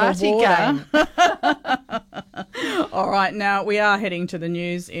taking good a lot of party water. game. All right, now we are heading to the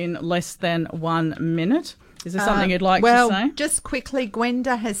news in less than 1 minute. Is there something you'd like to say? Well, just quickly,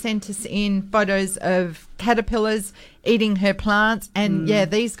 Gwenda has sent us in photos of caterpillars eating her plants. And,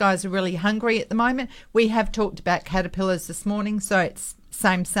 these guys are really hungry at the moment. We have talked about caterpillars this morning, so it's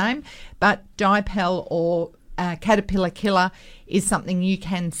same. But Dipel or caterpillar killer is something you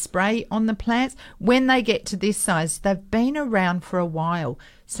can spray on the plants. When they get to this size, they've been around for a while.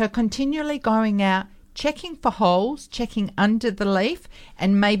 So continually going out, checking for holes, checking under the leaf,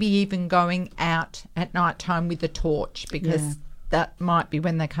 and maybe even going out at night time with a torch, because that might be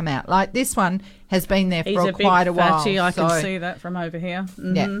when they come out. Like this one has been there for quite a while. Fatty. I can see that from over here.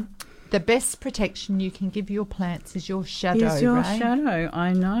 Mm-hmm. Yeah. The best protection you can give your plants is your shadow, Is your Ray. shadow,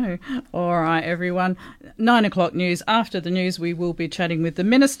 I know. All right, everyone. 9 o'clock news. After the news, we will be chatting with the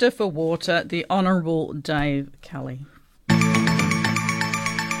Minister for Water, the Honourable Dave Kelly.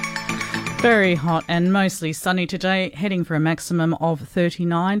 Very hot and mostly sunny today, heading for a maximum of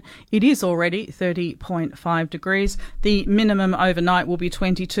 39. It is already 30.5 degrees. The minimum overnight will be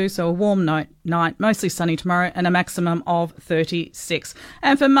 22, so a warm night, mostly sunny tomorrow, and a maximum of 36.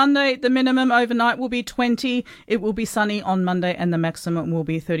 And for Monday, the minimum overnight will be 20. It will be sunny on Monday, and the maximum will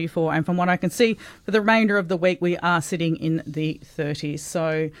be 34. And from what I can see, for the remainder of the week, we are sitting in the 30s.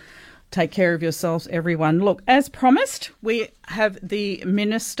 So take care of yourselves, everyone. Look, as promised, we have the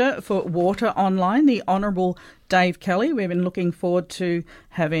Minister for Water online, the Honourable Dave Kelly. We've been looking forward to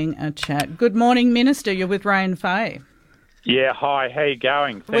having a chat. Good morning, Minister. You're with Ray and Faye. Yeah, hi. How you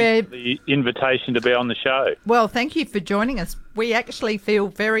going? Thanks for the invitation to be on the show. Well, thank you for joining us. We actually feel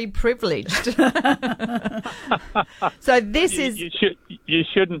very privileged. So this is... You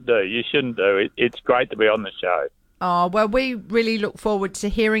shouldn't do. It's great to be on the show. Oh, well, we really look forward to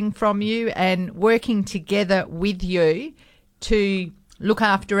hearing from you and working together with you to look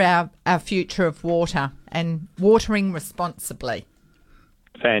after our future of water and watering responsibly.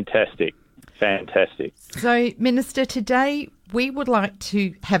 Fantastic. So, Minister, today we would like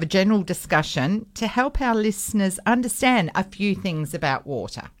to have a general discussion to help our listeners understand a few things about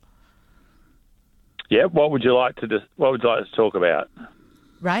water. Yeah, what would you like to talk about?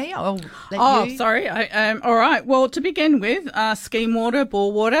 Ray, I'll let you. Sorry. All right. Well, to begin with, scheme water,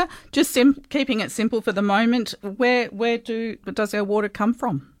 bore water, just keeping it simple for the moment, where does our water come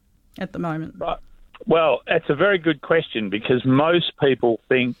from at the moment? Right. Well, that's a very good question, because most people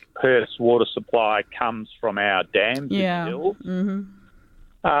think Perth's water supply comes from our dams and hills. Mm-hmm.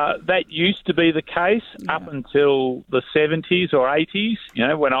 That used to be the case up until the 70s or 80s,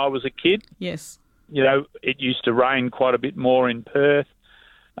 when I was a kid. Yes. It used to rain quite a bit more in Perth.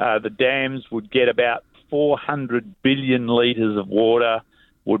 The dams would get about 400 billion litres of water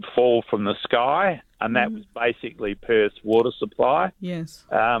would fall from the sky, and that was basically Perth's water supply. Yes.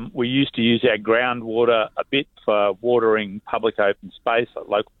 We used to use our groundwater a bit for watering public open space, like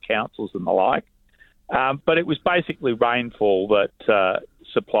local councils and the like. But it was basically rainfall that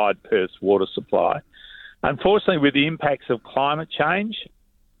supplied Perth's water supply. Unfortunately, with the impacts of climate change,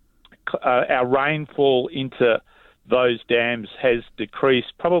 our rainfall into those dams has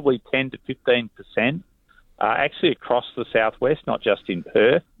decreased probably 10 to 15%, actually across the southwest, not just in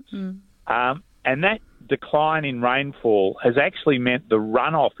Perth. And that decline in rainfall has actually meant the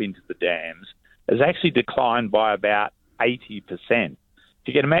runoff into the dams has actually declined by about 80%.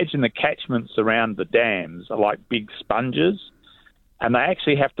 you can imagine the catchments around the dams are like big sponges, and they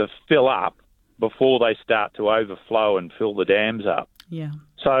actually have to fill up before they start to overflow and fill the dams up. Yeah.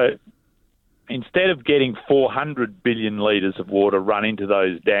 So instead of getting 400 billion litres of water run into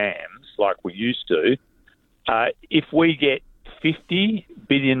those dams like we used to, if we get 50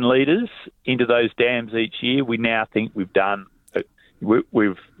 billion litres into those dams each year, we now think we've been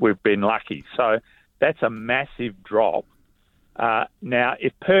lucky. So that's a massive drop. Now,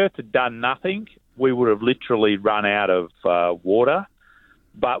 if Perth had done nothing, we would have literally run out of water.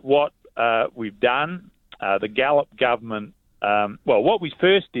 But what we've done, the Gallop government, what we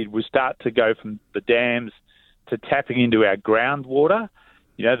first did was start to go from the dams to tapping into our groundwater.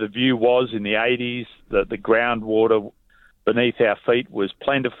 You know, the view was in the 80s that the groundwater beneath our feet was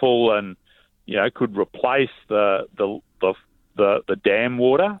plentiful and, you know, could replace the dam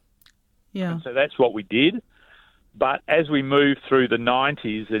water. Yeah. And so that's what we did. But as we moved through the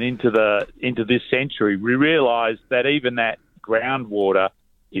 90s and into this century, we realised that even that groundwater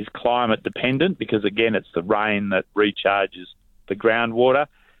is climate dependent because, again, it's the rain that recharges the groundwater.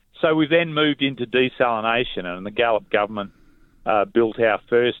 So we then moved into desalination, and the Gallop government built our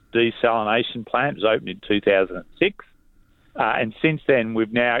first desalination plant. It was opened in 2006. And since then,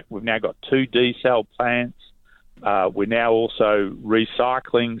 we've now got 2 desal plants. We're now also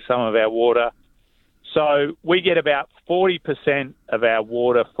recycling some of our water. So we get about 40% of our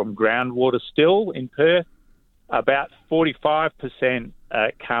water from groundwater still in Perth. About 45%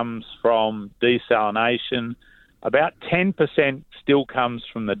 comes from desalination. About 10% still comes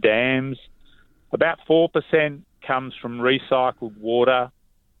from the dams. About 4% comes from recycled water.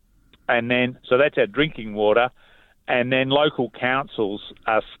 And then, so that's our drinking water. And then local councils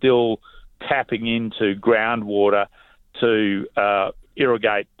are still tapping into groundwater to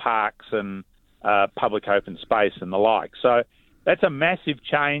irrigate parks and public open space and the like. So that's a massive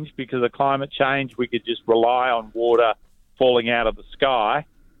change because of climate change. We could just rely on water falling out of the sky.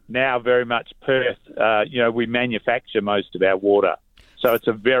 Now very much Perth, we manufacture most of our water. So it's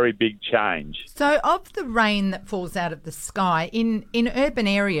a very big change. So of the rain that falls out of the sky, in urban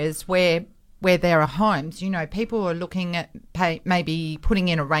areas where there are homes, you know, people are looking at maybe putting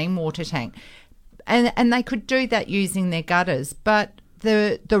in a rainwater tank. And they could do that using their gutters. But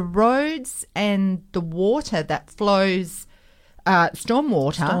the roads and the water that flows,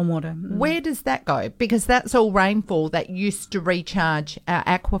 stormwater, where does that go? Because that's all rainfall that used to recharge our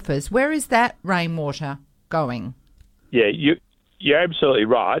aquifers. Where is that rainwater going? Yeah, you're absolutely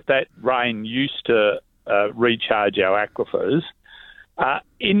right. That rain used to recharge our aquifers.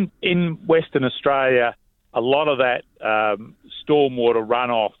 In Western Australia, a lot of that stormwater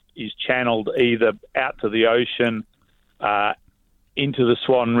runoff is channeled either out to the ocean, into the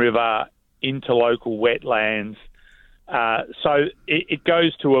Swan River, into local wetlands. So it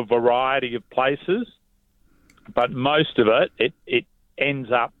goes to a variety of places, but most of it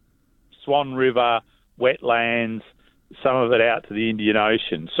ends up Swan River, wetlands, some of it out to the Indian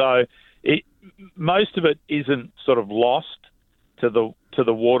Ocean. So most of it isn't sort of lost to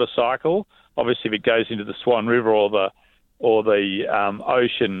the water cycle. Obviously, if it goes into the Swan River or the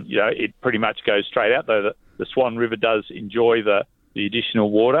ocean, you know, it pretty much goes straight out. Though the Swan River does enjoy the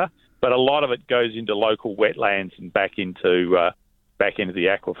additional water, but a lot of it goes into local wetlands and back into the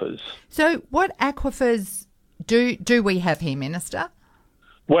aquifers. So, what aquifers do we have here, Minister?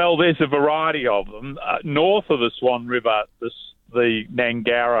 Well, there's a variety of them. North of the Swan River, the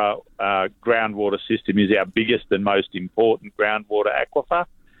Gnangara groundwater system is our biggest and most important groundwater aquifer.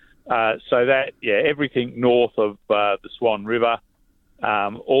 So that, everything north of the Swan River,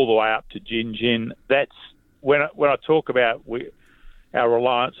 all the way up to Gin. That's when I talk about our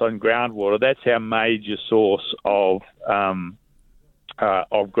reliance on groundwater. That's our major source of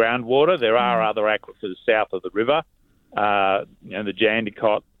groundwater. There are other aquifers south of the river. The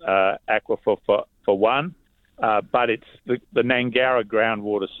Jandakot aquifer for one, but it's the Gnangara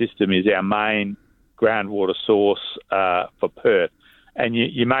groundwater system is our main groundwater source for Perth. And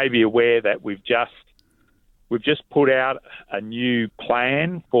you may be aware that we've just put out a new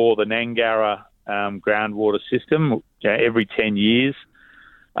plan for the Gnangara groundwater system. Every 10 years,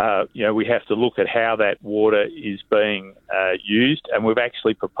 we have to look at how that water is being used, and we've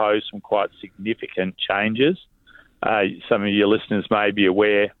actually proposed some quite significant changes. Some of your listeners may be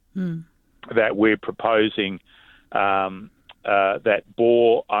aware that we're proposing that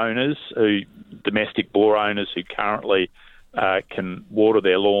domestic bore owners who currently can water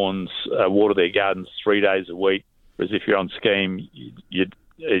their lawns, water their gardens 3 days a week, whereas if you're on scheme,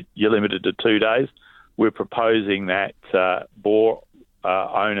 you're limited to 2 days. We're proposing that bore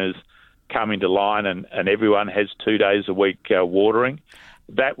owners come into line and everyone has 2 days a week watering.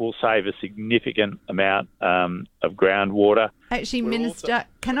 that will save a significant amount of groundwater. Actually, Minister,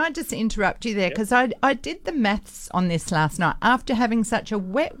 can I just interrupt you there? Because I did the maths on this last night after having such a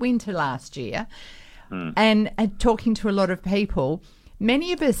wet winter last year and talking to a lot of people.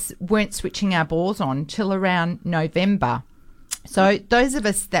 Many of us weren't switching our bores on till around November. So those of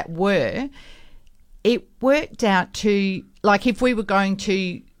us that were, it worked out to, like if we were going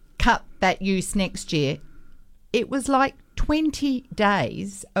to cut that use next year, it was like 20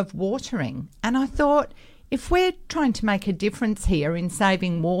 days of watering. And I thought, if we're trying to make a difference here in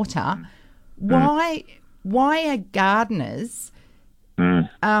saving water, why are gardeners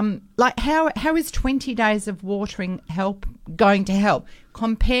like how is 20 days of watering going to help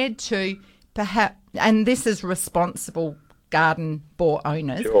compared to perhaps, and this is responsible garden bore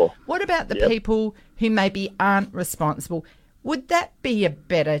owners. Sure. What about the people who maybe aren't responsible? Would that be a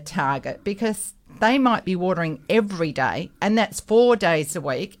better target? Because they might be watering every day, and that's 4 days a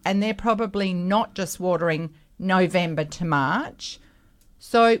week, and they're probably not just watering November to March.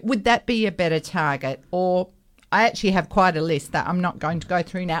 So would that be a better target? Or I actually have quite a list that I'm not going to go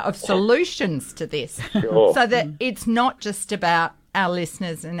through now of solutions to this, Sure. so that it's not just about our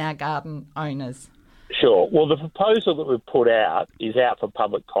listeners and our garden owners. Sure. Well, the proposal that we've put out is out for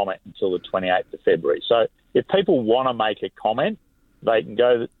public comment until the 28th of February. So if people want to make a comment, they can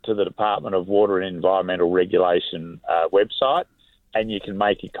go to the Department of Water and Environmental Regulation website and you can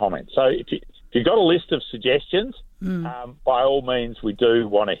make a comment. So if you've got a list of suggestions, by all means, we do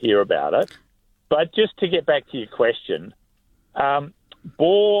want to hear about it. But just to get back to your question, private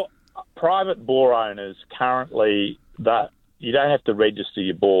bore owners currently, you don't have to register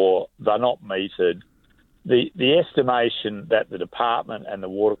your bore. They're not metered. The estimation that the department and the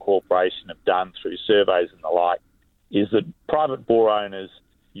Water Corporation have done through surveys and the like is that private bore owners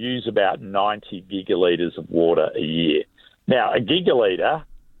use about 90 gigalitres of water a year. Now, a gigalitre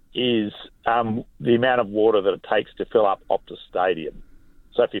is the amount of water that it takes to fill up Optus Stadium.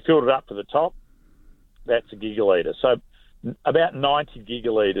 So if you filled it up to the top, that's a gigalitre. So about 90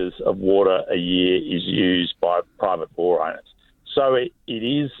 gigalitres of water a year is used by private bore owners. So it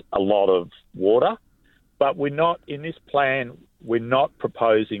is a lot of water, but we're not, in this plan, we're not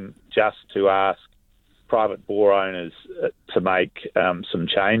proposing just to ask private bore owners to make some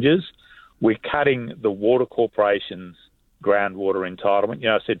changes. We're cutting the Water Corporation's groundwater entitlement. You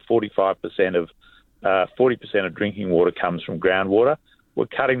know, I said 40% of drinking water comes from groundwater. We're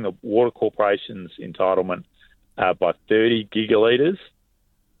cutting the Water Corporation's entitlement by 30 gigalitres,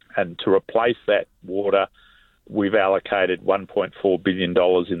 and to replace that water, we've allocated $1.4 billion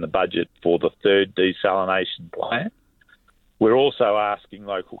in the budget for the third desalination plant. We're also asking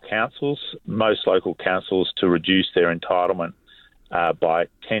most local councils, to reduce their entitlement by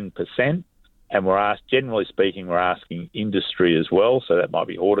 10%. And generally speaking, we're asking industry as well, so that might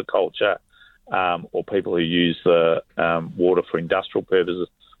be horticulture or people who use the water for industrial purposes,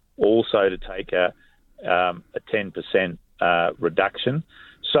 also to take a 10% reduction.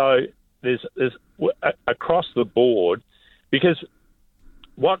 So there's across the board, because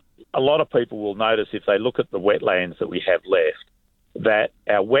what a lot of people will notice if they look at the wetlands that we have left, that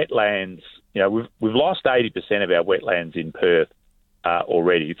our wetlands, you know, we've lost 80% of our wetlands in Perth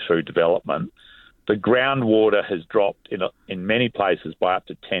already through development. The groundwater has dropped in many places by up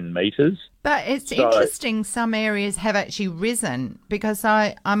to 10 metres. But it's interesting, some areas have actually risen, because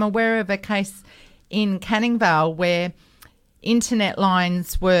I'm aware of a case in Canning Vale where internet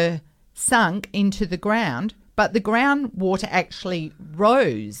lines were sunk into the ground, but the groundwater actually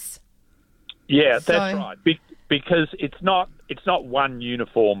rose. Yeah, that's right. Because it's not one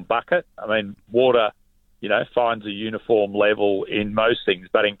uniform bucket. I mean, water, you know, finds a uniform level in most things,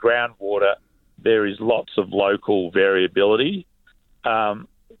 but in groundwater, there is lots of local variability. The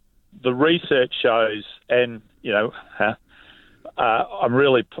research shows, and, you know, I'm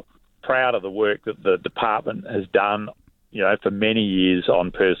really proud of the work that the department has done, you know, for many years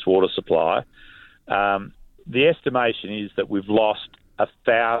on Perth's water supply. The estimation is that we've lost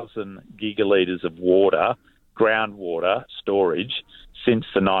 1,000 gigalitres of water, groundwater storage, since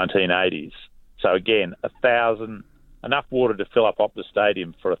the 1980s. So again, 1,000, enough water to fill up Optus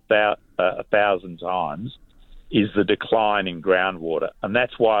Stadium for 1,000 times is the decline in groundwater. And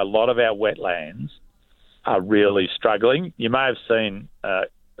that's why a lot of our wetlands are really struggling. You may have seen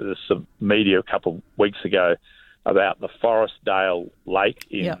some media a couple of weeks ago about the Forestdale Lake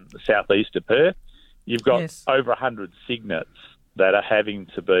in the southeast of Perth. You've got over 100 cygnets that are having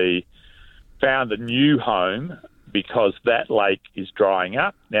to be found a new home because that lake is drying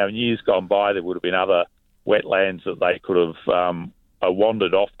up. Now, in years gone by, there would have been other wetlands that they could have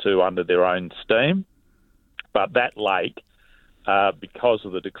wandered off to under their own steam. But that lake because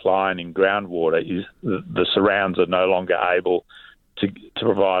of the decline in groundwater, is the surrounds are no longer able to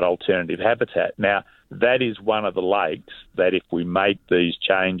provide alternative habitat. Now, that is one of the lakes that if we make these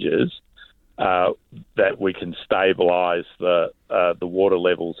changes, that we can stabilise the water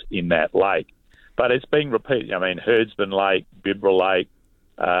levels in that lake. But it's being repeated. I mean, Herdsman Lake, Bibra Lake,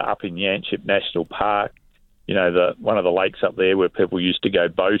 up in Yanchep National Park, one of the lakes up there where people used to go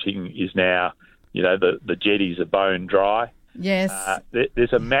boating is now, the jetties are bone dry. Yes.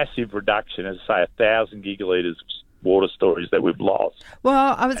 There's a massive reduction, as I say, 1,000 gigalitres of water storage that we've lost.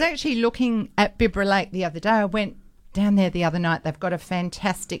 Well, I was actually looking at Bibra Lake the other day. I went down there the other night. They've got a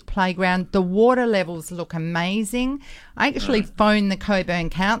fantastic playground. The water levels look amazing. I actually phoned the Coburn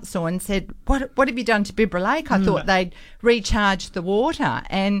Council and said, what have you done to Bibra Lake? I thought they'd recharged the water.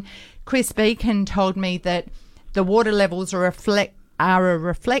 And Chris Beacon told me that the water levels are a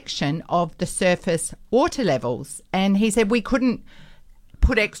reflection of the surface water levels. And he said we couldn't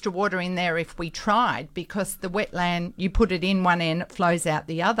put extra water in there if we tried, because the wetland, you put it in one end, it flows out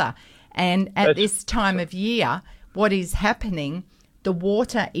the other. And at this time of year, what is happening, the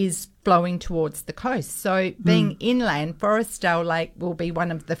water is flowing towards the coast. So being inland, Forestdale Lake will be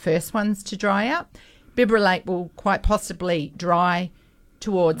one of the first ones to dry up. Bibra Lake will quite possibly dry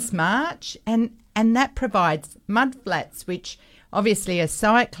towards March. And that provides mudflats, which obviously are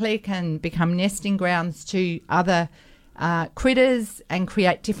cyclic and become nesting grounds to other critters and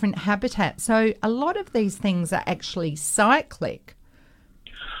create different habitats. So a lot of these things are actually cyclic.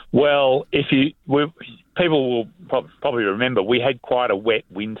 Well, people will probably remember we had quite a wet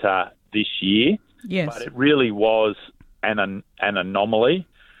winter this year. Yes. But it really was an anomaly.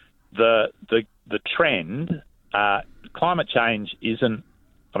 The trend, climate change isn't.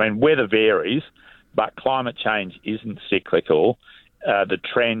 I mean, weather varies, but climate change isn't cyclical. The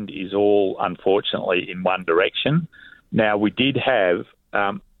trend is all, unfortunately, in one direction. Now, we did have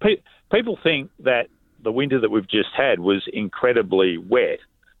people think that the winter that we've just had was incredibly wet.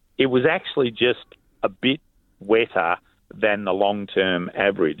 It was actually just a bit wetter than the long-term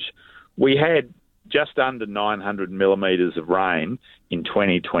average. We had just under 900 millimetres of rain in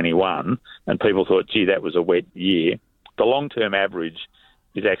 2021, and people thought, gee, that was a wet year. The long-term average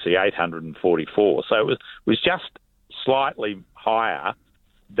is actually 844. So it was just slightly higher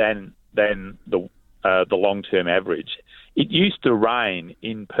than the long-term average. It used to rain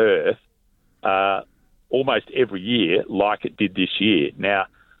in Perth almost every year like it did this year. Now,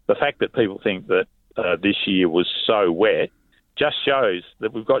 the fact that people think that this year was so wet just shows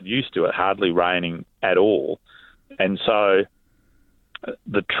that we've got used to it hardly raining at all. And so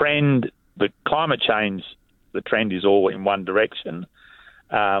the trend, the climate change, the trend is all in one direction.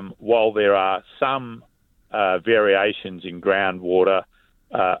 While there are some variations in groundwater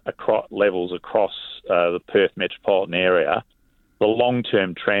levels across the Perth metropolitan area, the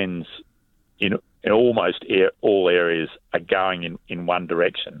long-term trends in almost all areas are going in one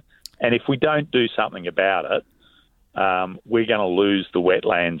direction. And if we don't do something about it, we're going to lose the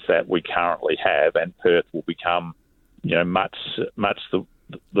wetlands that we currently have, and Perth will become, much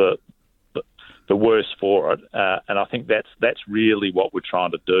the worse for it. And I think that's really what we're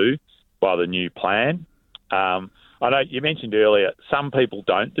trying to do by the new plan. I know you mentioned earlier, some people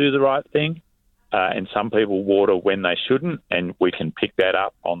don't do the right thing, and some people water when they shouldn't, and we can pick that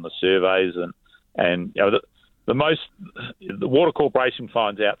up on the surveys. And the Water Corporation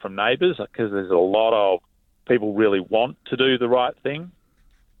finds out from neighbours, because there's a lot of people really want to do the right thing.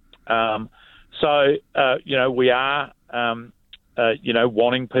 We are,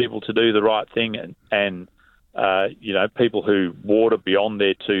 wanting people to do the right thing, and people who water beyond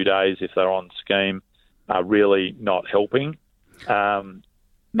their 2 days if they're on scheme are really not helping.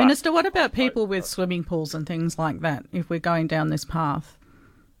 Minister, what about people with swimming pools and things like that, if we're going down this path?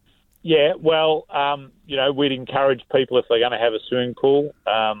 Yeah, well, we'd encourage people, if they're going to have a swimming pool,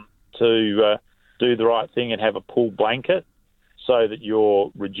 to do the right thing and have a pool blanket so that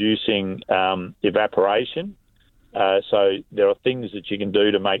you're reducing evaporation. So there are things that you can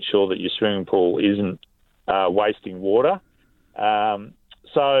do to make sure that your swimming pool isn't wasting water.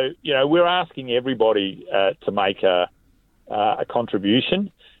 We're asking everybody to make a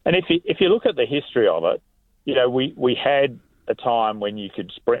contribution. And if you look at the history of it, we had a time when you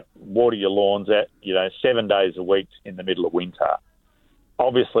could water your lawns at 7 days a week in the middle of winter.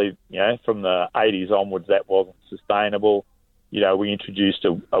 Obviously, from the 80s onwards, that wasn't sustainable. We introduced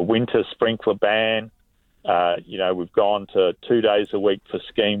a winter sprinkler ban. We've gone to 2 days a week for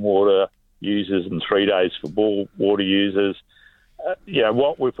scheme water users and 3 days for bore water users.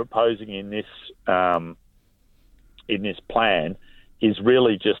 What we're proposing in this plan is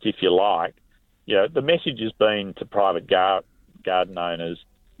really just, if you like, the message has been to private garden owners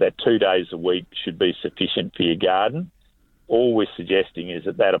that 2 days a week should be sufficient for your garden. All we're suggesting is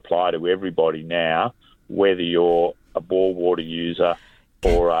that apply to everybody now, whether you're a bore water user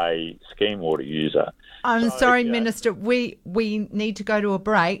or a scheme water user. I'm sorry, Minister, we need to go to a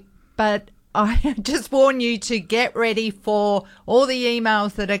break, but I just warn you to get ready for all the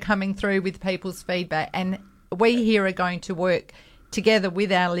emails that are coming through with people's feedback. And we here are going to work together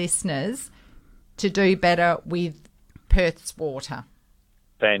with our listeners to do better with Perth's water.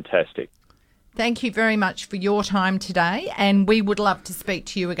 Fantastic. Thank you very much for your time today, and we would love to speak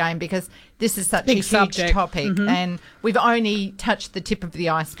to you again because this is such a huge topic, and we've only touched the tip of the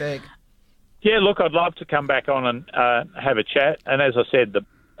iceberg. Yeah, look, I'd love to come back on and have a chat. And as I said,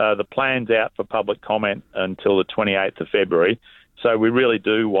 the plan's out for public comment until the 28th of February. So we really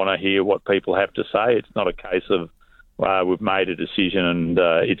do want to hear what people have to say. It's not a case of we've made a decision and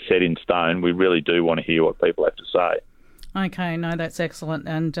it's set in stone. We really do want to hear what people have to say. Okay, no, that's excellent.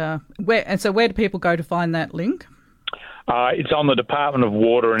 And so where do people go to find that link? It's on the Department of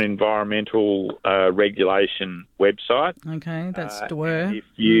Water and Environmental Regulation website. Okay, that's DWER. If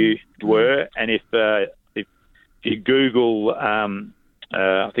you DWER, and if you Google,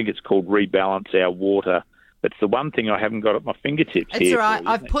 I think it's called Rebalance Our Water. It's the one thing I haven't got at my fingertips. It's all right.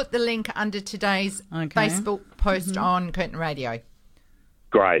 I've put the link under today's Facebook post on Curtin Radio.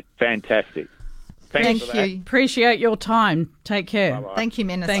 Great, fantastic. Thank you. Appreciate your time. Take care. Bye-bye. Thank you,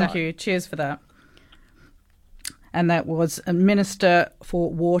 Minister. Thank you. Cheers for that. And that was Minister for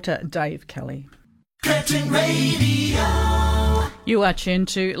Water, Dave Kelly. Curtin Radio. You are tuned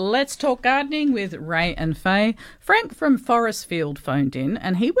to Let's Talk Gardening with Ray and Faye. Frank from Forestfield phoned in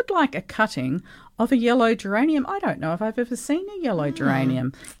and he would like a cutting of a yellow geranium. I don't know if I've ever seen a yellow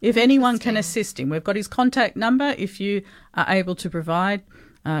geranium. If anyone can assist him, we've got his contact number. If you are able to provide,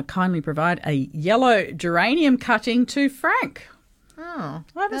 kindly provide a yellow geranium cutting to Frank. Oh,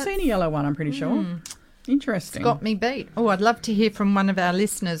 I haven't seen a yellow one, I'm pretty sure. Interesting. It's got me beat. Oh, I'd love to hear from one of our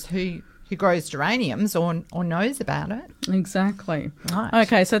listeners who grows geraniums or knows about it. Exactly. Right.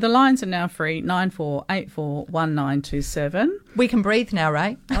 Okay, so the lines are now free, 94841927. We can breathe now,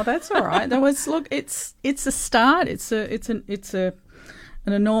 Ray. Oh, that's all right. Look, it's a start. It's an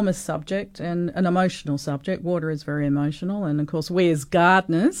enormous subject and an emotional subject. Water is very emotional, and of course we as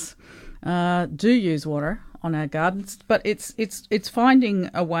gardeners do use water on our gardens, but it's finding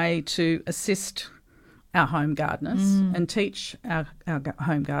a way to assist our home gardeners and teach our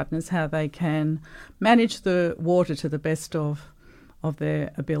home gardeners how they can manage the water to the best of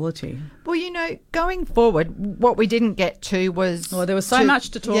their ability. Well, going forward, what we didn't get to was... Well, there was so much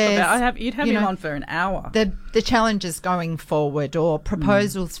to talk about. You'd have him on for an hour. The challenges going forward or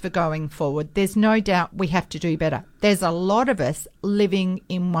proposals for going forward, there's no doubt we have to do better. There's a lot of us living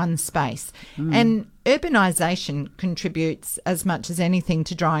in one space. And urbanisation contributes as much as anything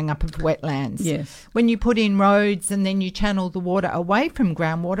to drying up of wetlands. Yes. When you put in roads and then you channel the water away from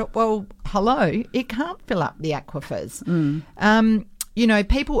groundwater, well, hello, it can't fill up the aquifers.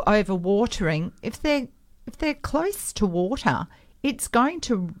 People overwatering, if they're close to water, it's going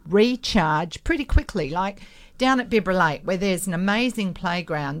to recharge pretty quickly. Like down at Bibra Lake, where there's an amazing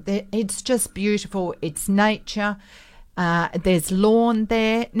playground, it's just beautiful. It's nature. There's lawn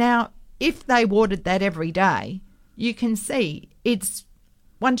there. Now, if they watered that every day, you can see it's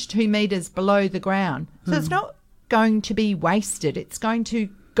 1 to 2 metres below the ground. So it's not going to be wasted. It's going to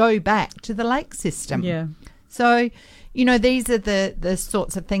go back to the lake system. Yeah. So, these are the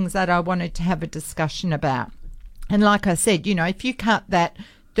sorts of things that I wanted to have a discussion about. And like I said, if you cut that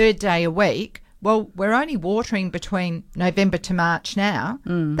 3rd day a week, well, we're only watering between November to March now.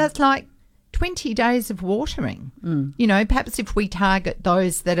 That's like 20 days of watering. Perhaps if we target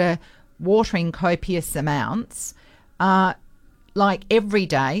those that are watering copious amounts, like every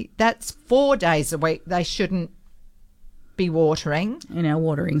day, that's 4 days a week they shouldn't be watering. In our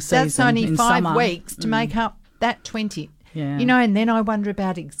watering season. That's only in 5 summer. weeks to make up that 20. Yeah. And then I wonder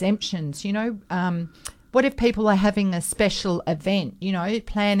about exemptions. What if people are having a special event,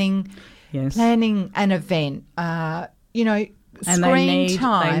 planning an event, and screen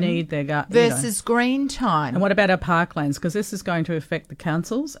time they need their versus green time. And what about our parklands? Because this is going to affect the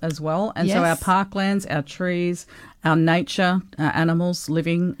councils as well. And so our parklands, our trees, our nature, our animals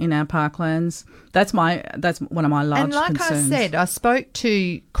living in our parklands, that's one of my large concerns. And like I said, I spoke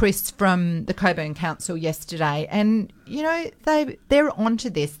to Chris from the Cockburn Council yesterday, and, they're onto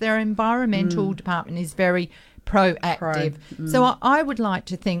this. Their environmental department is very proactive. So I would like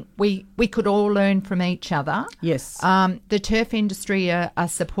to think we could all learn from each other. Yes. The turf industry are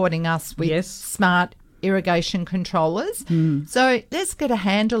supporting us with smart irrigation controllers. So let's get a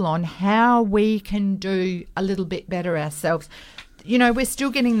handle on how we can do a little bit better ourselves. You know, we're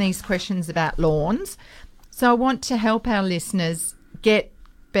still getting these questions about lawns. So I want to help our listeners get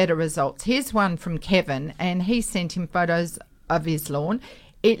better results. Here's one from Kevin, and he sent him photos of his lawn.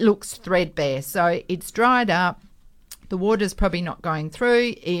 It looks threadbare, so it's dried up. The water's probably not going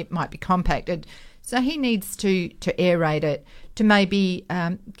through. It might be compacted. So he needs to aerate it, to maybe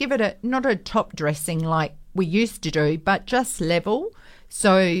give it not a top dressing like we used to do, but just level,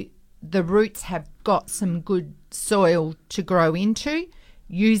 so the roots have got some good soil to grow into,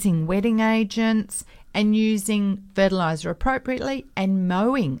 using wetting agents and using fertiliser appropriately and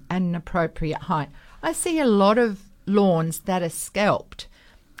mowing at an appropriate height. I see a lot of lawns that are scalped.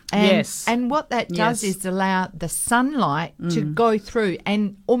 And what that does is allow the sunlight to go through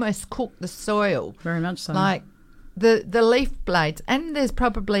and almost cook the soil. Very much so. Like the leaf blades. And there's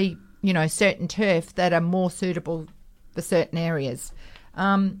probably, you know, certain turf that are more suitable for certain areas.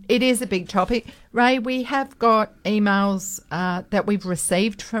 It is a big topic. Ray, we have got emails that we've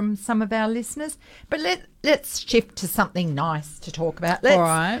received from some of our listeners, but let's shift to something nice to talk about. All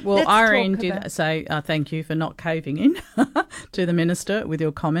right. Well, Irene did say thank you for not caving in to the minister with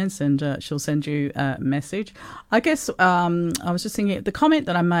your comments, and she'll send you a message. I guess I was just thinking, the comment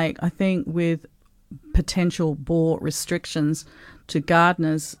that I make, I think, with potential bore restrictions to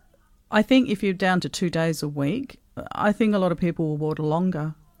gardeners, I think if you're down to 2 days a week, I think a lot of people will water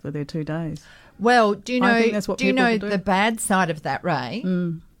longer for their 2 days. Well, do you know, I think that's what do you people know will do. The bad side of that, Ray?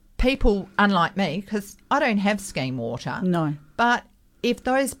 People, unlike me, because I don't have scheme water. No. But if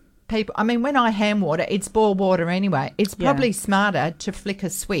those people, I mean, when I hand water, it's bore water anyway. It's probably smarter to flick a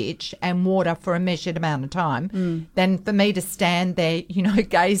switch and water for a measured amount of time than for me to stand there, you know,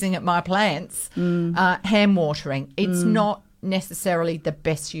 gazing at my plants, hand watering. It's not necessarily the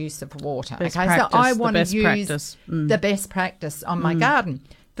best use of water. Best So practice, I the want to best use practice. the best practice on my garden.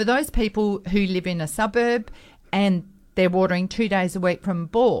 For those people who live in a suburb and they're watering 2 days a week from a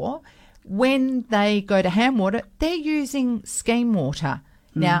bore, when they go to hand water, they're using scheme water.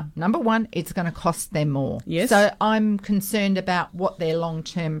 Now, number one, it's going to cost them more. Yes. So I'm concerned about what their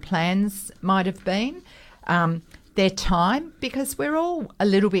long-term plans might have been, their time, because we're all a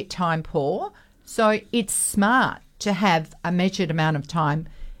little bit time poor. So it's smart to have a measured amount of time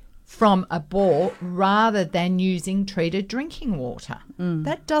from a bore rather than using treated drinking water.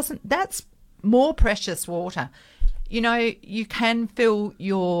 That's more precious water. You know, you can fill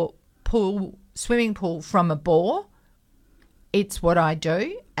your swimming pool from a bore. It's what I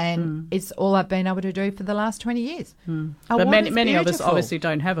do, and it's all I've been able to do for the last 20 years. But many of us obviously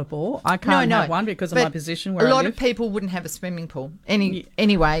don't have a bore. I can't have one because of my position where I live. A lot of people wouldn't have a swimming pool.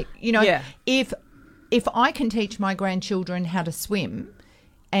 Anyway, you know, if I can teach my grandchildren how to swim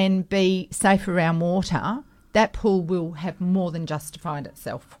and be safe around water, that pool will have more than justified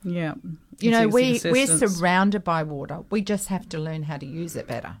itself. Yeah. You know, we're surrounded by water. We just have to learn how to use it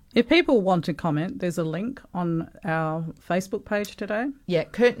better. If people want to comment, there's a link on our Facebook page today. Yeah,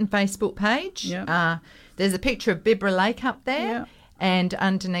 Curtin Facebook page. Yeah. There's a picture of Bibra Lake up there. Yeah. And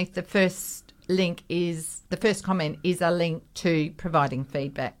underneath the first comment is a link to providing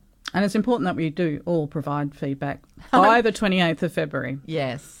feedback. And it's important that we do all provide feedback by the 28th of February.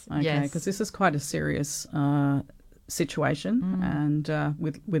 Yes. Okay, because this is quite a serious situation and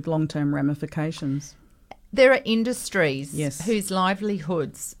with long-term ramifications. There are industries whose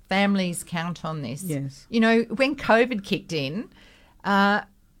livelihoods, families count on this. Yes. You know, when COVID kicked in,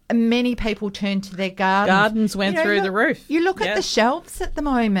 many people turned to their gardens. Gardens went through the roof. You look at the shelves at the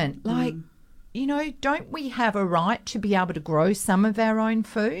moment, like, you know, don't we have a right to be able to grow some of our own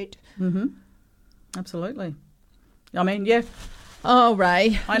food? Mm-hmm. Absolutely. I mean, yeah. Oh,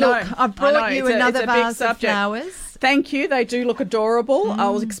 Ray. I know. Look, I've brought you another vase of flowers. Thank you. They do look adorable.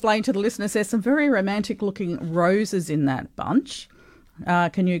 I'll explain to the listeners. There's some very romantic-looking roses in that bunch.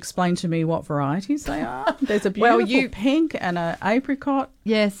 Can you explain to me what varieties they are? There's a beautiful pink and an apricot.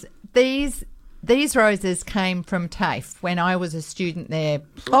 Yes. These roses came from TAFE when I was a student there.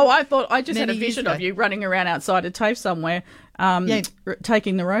 Oh, I just had a vision of you running around outside of TAFE somewhere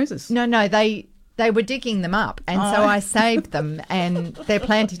taking the roses. No, they were digging them up, and so I saved them, and they're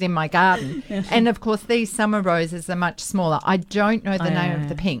planted in my garden. And, of course, these summer roses are much smaller. I don't know the name of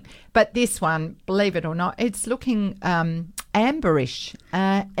the pink, but this one, believe it or not, it's looking amberish.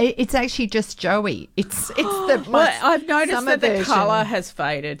 It's actually just Joey. It's the I've noticed that the version. colour has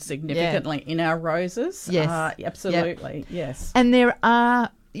faded significantly in our roses. Yes. Absolutely, yes. And there are,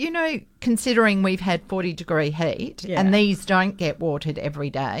 you know, considering we've had 40-degree heat and these don't get watered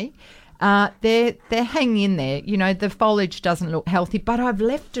every day, they're hanging in there. You know, the foliage doesn't look healthy, but I've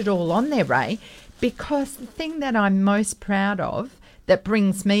left it all on there, Ray, because the thing that I'm most proud of, that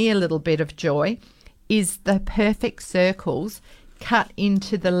brings me a little bit of joy, is the perfect circles cut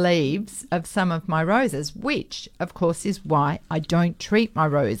into the leaves of some of my roses, which, of course, is why I don't treat my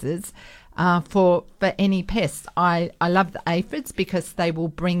roses for any pests. I love the aphids because they will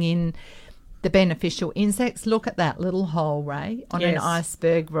bring in the beneficial insects. Look at that little hole, Ray, on an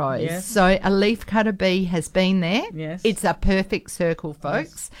iceberg rose. Yes. So a leafcutter bee has been there. Yes. It's a perfect circle,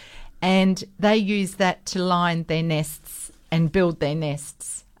 folks. Yes. And they use that to line their nests and build their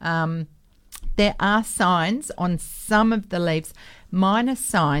nests. There are signs on some of the leaves, minor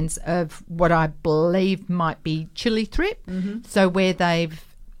signs of what I believe might be chili thrip. Mm-hmm. So where they've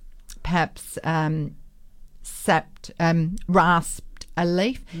perhaps rasped a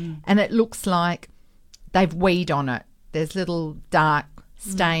leaf, and it looks like they've weed on it. There's little dark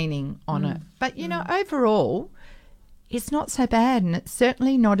staining on it. But, you know, overall, it's not so bad, and it's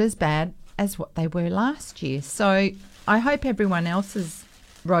certainly not as bad as what they were last year. So I hope everyone else's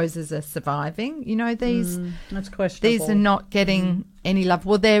roses are surviving. You know, these that's questionable. These are not getting any love.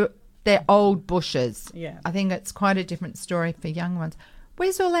 Well, they're old bushes. Yeah. I think it's quite a different story for young ones.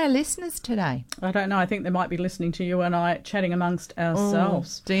 Where's all our listeners today? I don't know. I think they might be listening to you and I chatting amongst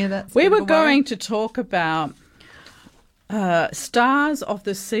ourselves. Oh, dear, that's we were going to talk about stars of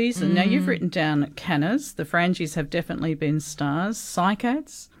the season. Now, you've written down cannas. The frangies have definitely been stars.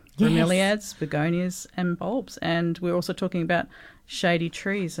 Cycads, bromeliads, begonias and bulbs. And we're also talking about shady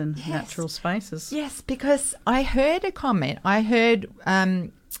trees and natural spaces. Yes, because I heard a comment. I heard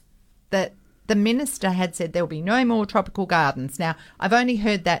that the minister had said there will be no more tropical gardens. Now, I've only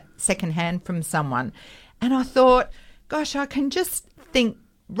heard that secondhand from someone. And I thought, gosh, I can just think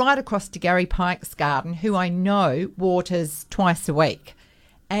right across to Gary Pike's garden, who I know waters twice a week.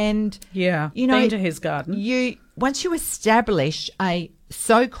 And, you know, been to his garden. Once you establish a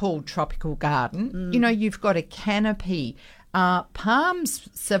so-called tropical garden, you know, you've got a canopy. Palms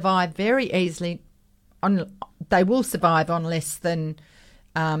survive very easily. They will survive on less than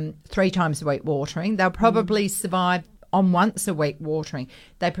 3 times a week watering. They'll probably survive on once a week watering.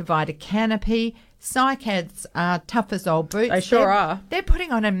 They provide a canopy. Cycads are tough as old boots. They sure are. They're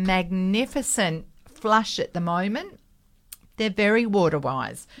putting on a magnificent flush at the moment. They're very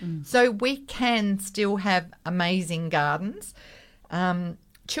water-wise. So we can still have amazing gardens.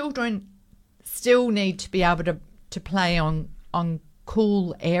 Children still need to be able to play on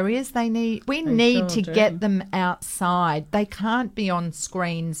cool areas. We need to get them outside. They can't be on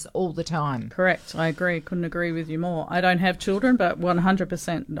screens all the time. Correct. I agree. Couldn't agree with you more. I don't have children, but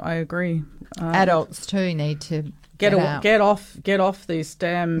 100% I agree. Adults too need to get off these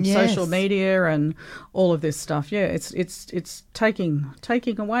damn social media and all of this stuff. Yeah, it's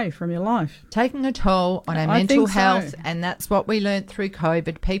taking away from your life, taking a toll on our mental health, and that's what we learnt through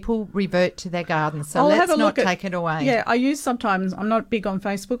COVID. People revert to their gardens, so let's not take it away. Yeah, I use sometimes. I'm not big on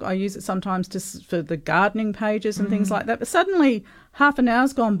Facebook. I use it sometimes just for the gardening pages and things like that. But suddenly, half an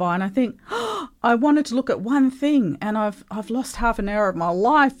hour's gone by, and I think, I wanted to look at one thing, and I've lost half an hour of my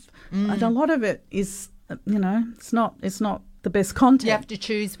life, and a lot of it is. You know, it's not the best content. You have to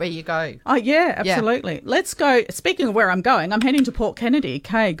choose where you go. Oh, yeah, absolutely. Yeah. Let's go. Speaking of where I'm going, I'm heading to Port Kennedy.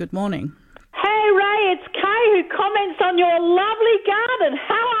 Kay, good morning. Hey, Ray, it's Kay who comments on your lovely garden.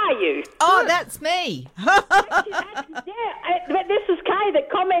 How are you? Oh, that's me. But this is Kay that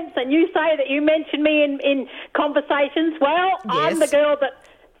comments, and you say that you mentioned me in conversations. Well, yes. I'm the girl that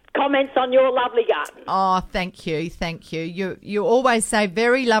comments on your lovely garden. Oh, thank you. You always say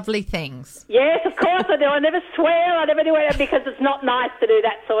very lovely things. Yes, of course I do. I never swear. I never do it because it's not nice to do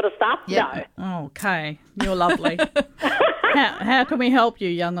that sort of stuff. Yep. No. Okay, you're lovely. how can we help you,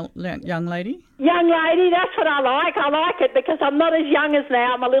 young lady? Young lady, that's what I like. I like it because I'm not as young as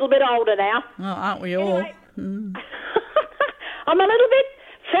now. I'm a little bit older now. Oh, aren't we all? Anyway, I'm a little bit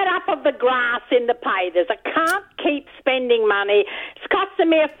fed up of the grass in the pavers. I can't keep spending money. It's costing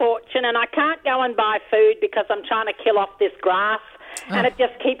me a fortune, and I can't go and buy food because I'm trying to kill off this grass, and it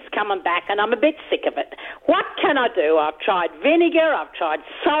just keeps coming back, and I'm a bit sick of it. What can I do? I've tried vinegar, I've tried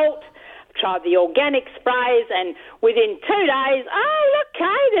salt, I've tried the organic sprays, and within 2 days, oh, look,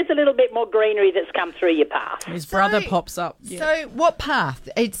 Kay, there's a little bit more greenery that's come through your path. His brother pops up. Yeah. So what path?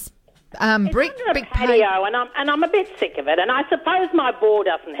 It's brick, under a patio, and I'm a bit sick of it. And I suppose my bore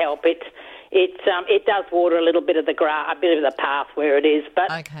doesn't help. It does water a little bit of the grass, a bit of the path where it is.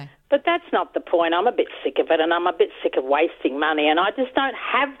 But that's not the point. I'm a bit sick of it, and I'm a bit sick of wasting money. And I just don't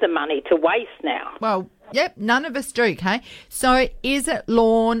have the money to waste now. Well, yep, none of us do. Okay, so is it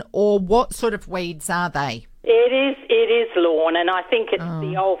lawn, or what sort of weeds are they? It is lawn, and I think it's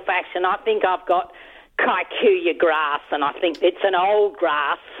the old-fashioned. I think I've got kikuyu grass, and I think it's an old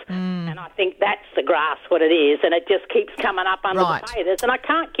grass, and And I think that's the grass, what it is, and it just keeps coming up under Right. the pavers, and I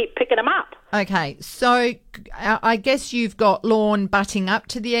can't keep picking them up. Okay, so I guess you've got lawn butting up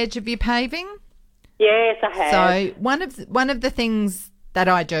to the edge of your paving. Yes, I have. So one of the things that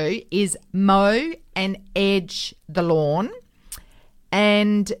I do is mow and edge the lawn,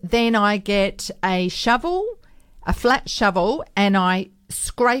 and then I get a flat shovel, and I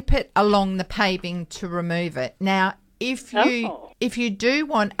scrape it along the paving to remove it. Now, if you do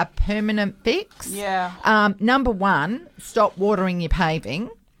want a permanent fix, number one, stop watering your paving.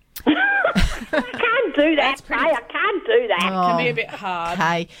 I can't do that, I can't do that. It can be a bit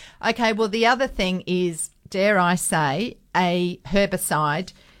hard. Okay, well, the other thing is, dare I say, a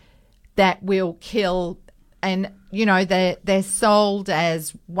herbicide that will kill, and, you know, they're sold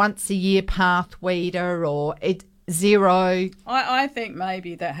as once-a-year path weeder or zero. I think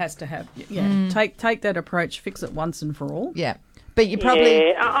maybe that has to have, take that approach, fix it once and for all. Yeah, but you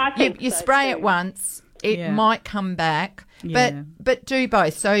probably, I think you so spray too. it once, it might come back, Yeah. but do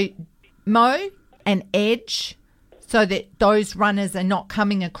both. So mow and edge so that those runners are not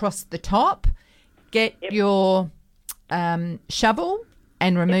coming across the top. Get your shovel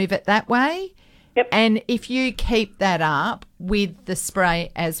and remove it that way. Yep. And if you keep that up with the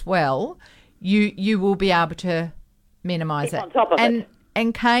spray as well, you will be able to minimise Keep it. on top of it.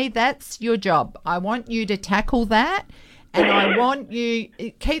 And Kay, that's your job. I want you to tackle that, and I want you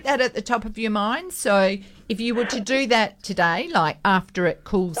keep that at the top of your mind. So if you were to do that today, like after it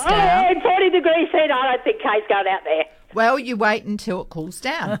cools down, 40 degrees heat, I don't think Kay's going out there. well, you wait until it cools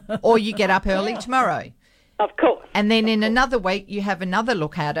down, or you get up early tomorrow. Of course. And then in another week, you have another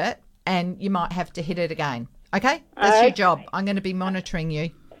look at it, and you might have to hit it again. Okay? That's your job. I'm going to be monitoring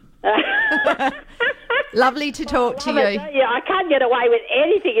you. Lovely to talk to you. Yeah, I can't get away with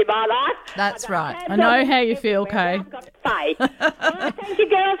anything in my life. That's right. I know how you feel, Kay. I've got to say. Well, thank you,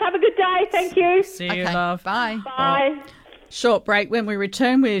 girls. Have a good day. Thank you. See you, love. Bye. Bye. Short break. When we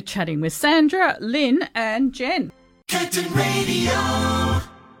return, we're chatting with Sandra, Lynn and Jen. Curtin Radio.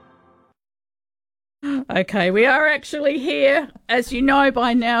 Okay, we are actually here. As you know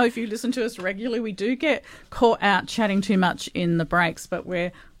by now, if you listen to us regularly, we do get caught out chatting too much in the breaks, but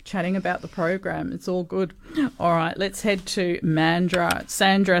we're chatting about the program. It's all good. All right, let's head to Mandra.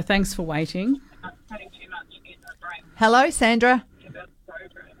 Sandra, thanks for waiting. Hello, Sandra.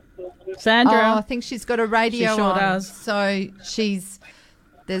 Sandra. Oh, I think she's got a radio She sure on. does. So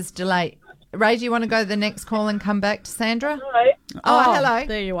there's delay. Ray, do you want to go to the next call and come back to Sandra? Hello. Oh, hello.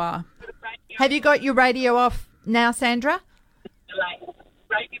 There you are. Have you got your radio off now, Sandra?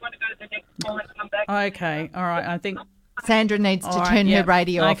 Ray, do you want to go to the next call and come back? Okay, all right. I think Sandra needs to all right, turn yeah. her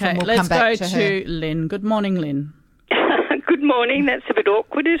radio off, Okay, and we'll let's come back go to her. Lynn. Good morning, Lynn. Good morning. That's a bit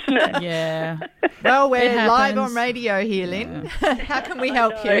awkward, isn't it? Yeah. Well, It we're live happens. on radio here, Lynn. How can we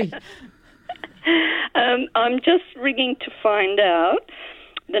help you? I'm just ringing to find out.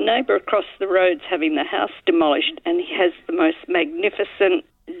 The neighbour across the road's having the house demolished, and he has the most magnificent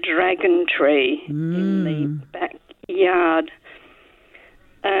dragon tree in the backyard.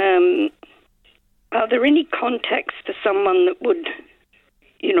 Are there any contacts for someone that would,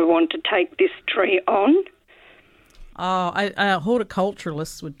 want to take this tree on? Oh,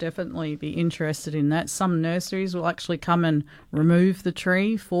 horticulturalists would definitely be interested in that. Some nurseries will actually come and remove the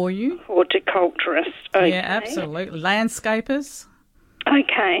tree for you. Horticulturist. Okay. Yeah, absolutely. Landscapers.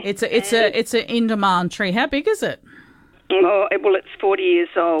 Okay. It's an in-demand tree. How big is it? Oh, well, it's 40 years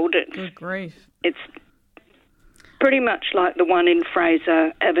old. Good grief. It's pretty much like the one in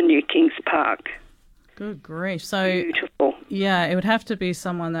Fraser Avenue, Kings Park. Good grief. So beautiful. Yeah, it would have to be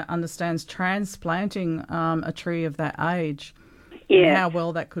someone that understands transplanting a tree of that age. Yeah. And how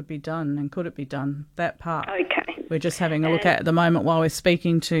well that could be done, and could it be done, that part. Okay. We're just having a look at the moment while we're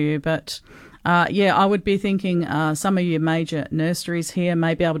speaking to you. But, I would be thinking some of your major nurseries here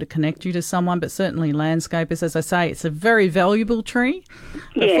may be able to connect you to someone, but certainly landscapers. As I say, it's a very valuable tree.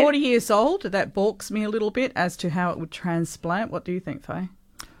 But Yeah. 40 years old, that balks me a little bit as to how it would transplant. What do you think, Faye?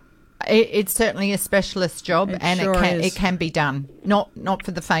 It's certainly a specialist job, and sure is. it can be done. Not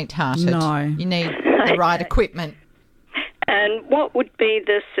for the faint-hearted. No. You need the right equipment. And what would be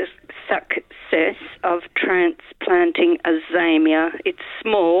the success of transplanting a Zamia? It's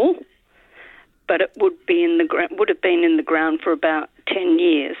small, but it would have been in the ground for about 10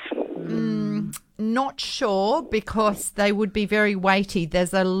 years. Not sure, because they would be very weighty.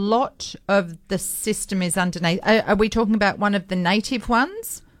 There's a lot of the system is underneath. Are we talking about one of the native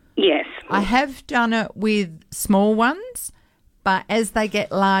ones? Yes. I have done it with small ones, but as they get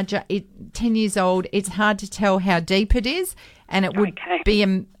larger, 10 years old, it's hard to tell how deep it is, and it would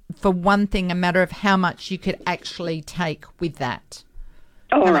be, for one thing, a matter of how much you could actually take with that.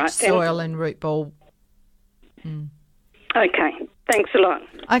 All how right, much then. soil and root ball. Okay, thanks a lot.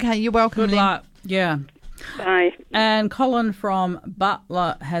 Okay, you're welcome. Good Lynn. luck. Yeah. Bye. And Colin from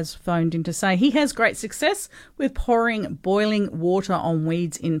Butler has phoned in to say he has great success with pouring boiling water on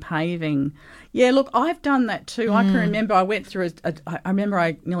weeds in paving. Yeah, look, I've done that too. I can remember I went through I remember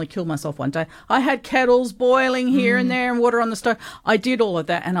I nearly killed myself one day. I had kettles boiling here and there and water on the stove. I did all of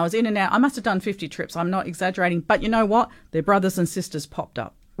that and I was in and out. I must have done 50 trips. I'm not exaggerating. But you know what? Their brothers and sisters popped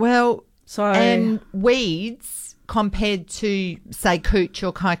up. Well, So and weeds compared to, say, cooch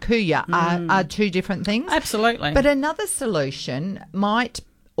or kikuyu are two different things. Absolutely. But another solution might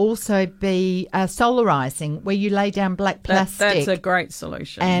also be solarising, where you lay down black plastic. That's a great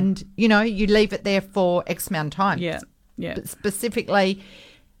solution. And, you know, you leave it there for X amount of time. Yeah. But specifically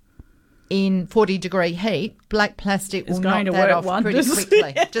in 40-degree heat, black plastic will knock that off pretty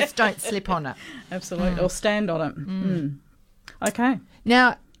quickly. Just don't slip on it. Absolutely. Or stand on it. Okay.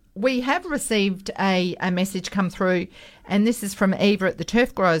 Now, we have received a message come through, and this is from Eva at the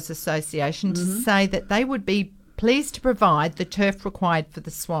Turf Growers Association to say that they would be pleased to provide the turf required for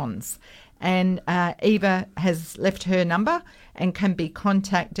the swans. And Eva has left her number and can be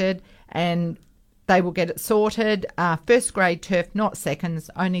contacted, and they will get it sorted. First grade turf, not seconds,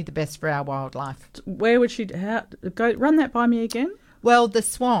 only the best for our wildlife. Where would she go? Run that by me again. Well, the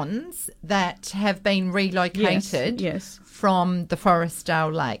swans that have been relocated Yes. from the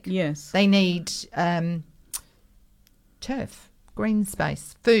Forestdale Lake. Yes. They need turf, green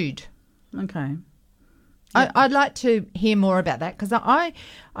space, food. Okay. I'd like to hear more about that, because I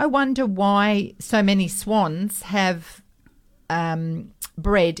wonder why so many swans have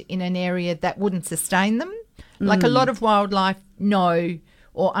bred in an area that wouldn't sustain them. Like a lot of wildlife know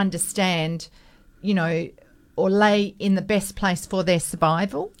or understand, you know, or lay in the best place for their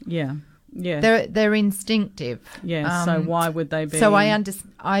survival. Yeah. Yeah. They're instinctive. Yeah. So why would they be? So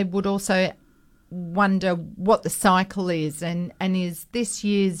I would also wonder what the cycle is, and is this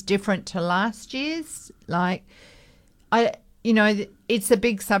year's different to last year's? Like, it's a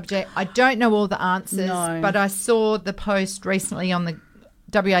big subject. I don't know all the answers, but I saw the post recently on the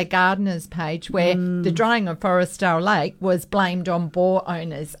WA Gardeners page where the drying of Forestdale Lake was blamed on boar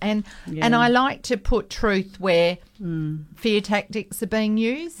owners, and I like to put truth where fear tactics are being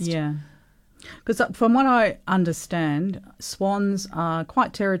used. Yeah. Because from what I understand, swans are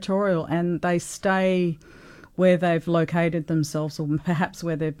quite territorial and they stay where they've located themselves, or perhaps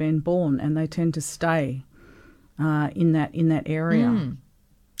where they've been born, and they tend to stay in that area.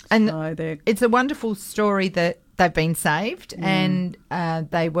 And so it's a wonderful story that they've been saved, and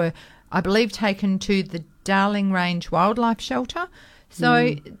they were, I believe, taken to the Darling Range Wildlife Shelter.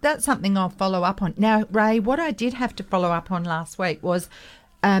 So that's something I'll follow up on. Now, Ray, what I did have to follow up on last week was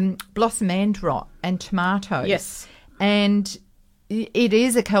blossom end rot and tomatoes. Yes. And it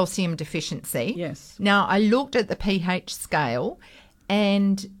is a calcium deficiency. Yes. Now, I looked at the pH scale,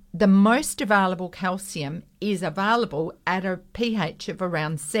 and the most available calcium is available at a pH of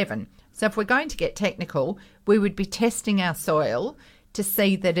around 7. So if we're going to get technical, we would be testing our soil to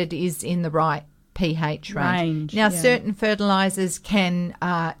see that it is in the right pH range. Now, certain fertilisers can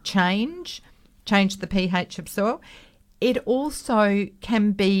change the pH of soil. It also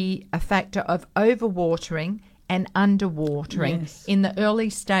can be a factor of overwatering and underwatering in the early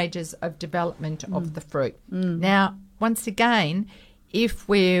stages of development of the fruit. Now, once again, if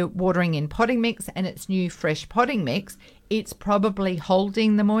we're watering in potting mix and it's new fresh potting mix, it's probably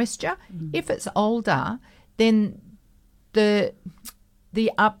holding the moisture. If it's older, then the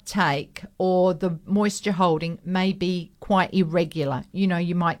uptake or the moisture holding may be quite irregular. You know,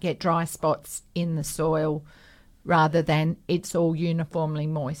 you might get dry spots in the soil rather than it's all uniformly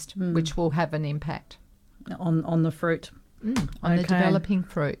moist, which will have an impact on the fruit. On the developing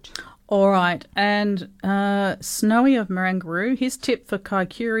fruit. All right. And Snowy of Marangaroo, his tip for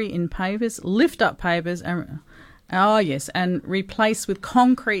kaikuri in pavers: lift up pavers and replace with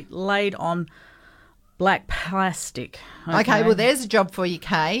concrete laid on black plastic. Okay, well, there's a job for you,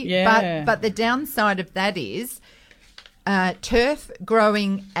 Kay. Yeah. But the downside of that is turf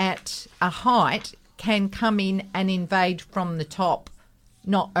growing at a height can come in and invade from the top,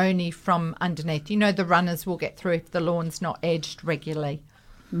 not only from underneath. You know, the runners will get through if the lawn's not edged regularly.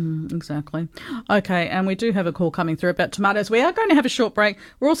 Exactly. Okay, and we do have a call coming through about tomatoes. We are going to have a short break.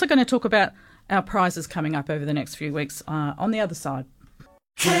 We're also going to talk about our prizes coming up over the next few weeks on the other side.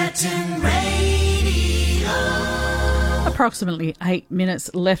 Curtin Radio. Approximately 8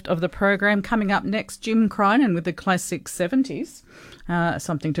 minutes left of the program. Coming up next, Jim Cronin with the classic 70s.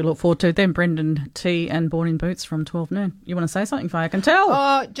 Something to look forward to. Then Brendan T and Born in Boots from 12 noon. You want to say something, Faye? I can tell.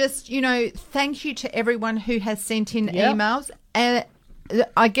 Oh, just, thank you to everyone who has sent in emails.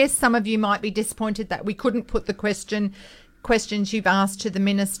 I guess some of you might be disappointed that we couldn't put the questions you've asked to the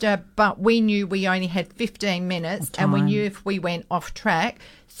Minister, but we knew we only had 15 minutes and we knew if we went off track.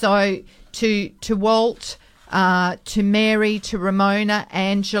 So to Walt, to Mary, to Ramona,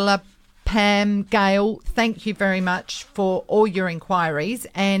 Angela, Pam, Gail, thank you very much for all your inquiries,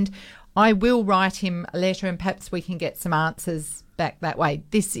 and I will write him a letter and perhaps we can get some answers back that way.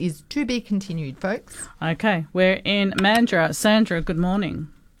 This is to be continued, folks. Okay, we're in Mandurah. Sandra, good morning.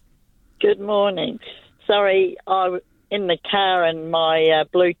 Good morning. Sorry, I was in the car and my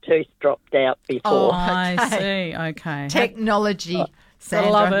Bluetooth dropped out before. Oh, I see. Okay. Technology,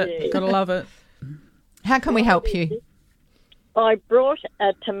 Sandra. Gotta love it. Gotta love it. How can we help you? I brought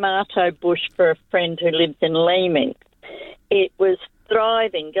a tomato bush for a friend who lives in Leeming. It was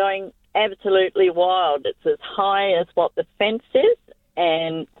thriving, going absolutely wild. It's as high as what the fence is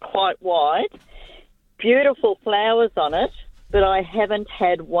and quite wide. Beautiful flowers on it, but I haven't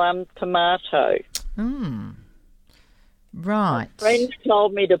had one tomato. Right. A friend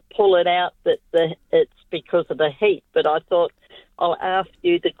told me to pull it out, that it's because of the heat, but I thought I'll ask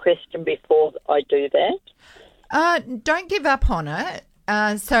you the question before I do that. Don't give up on it.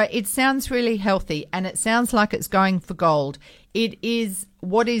 So it sounds really healthy and it sounds like it's going for gold. It is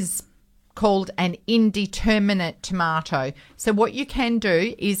what is called an indeterminate tomato. So what you can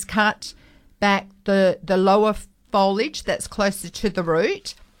do is cut back the lower foliage that's closer to the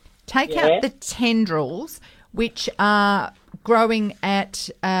root, take out the tendrils, which are growing at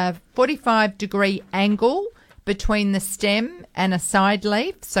a 45-degree angle between the stem and a side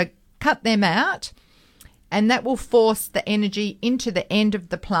leaf. So cut them out, and that will force the energy into the end of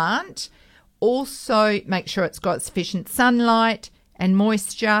the plant. Also, make sure it's got sufficient sunlight and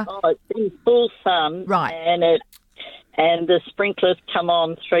moisture. Oh, it's in full sun. Right. And the sprinklers come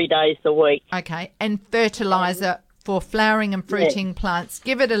on 3 days a week. Okay, and fertiliser for flowering and fruiting plants.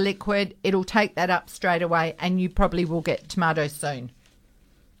 Give it a liquid. It'll take that up straight away, and you probably will get tomatoes soon.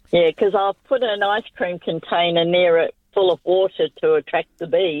 Yeah, because I'll put an ice cream container near it full of water to attract the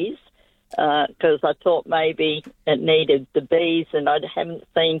bees, because I thought maybe it needed the bees, and I haven't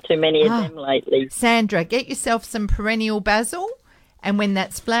seen too many of them lately. Sandra, get yourself some perennial basil, and when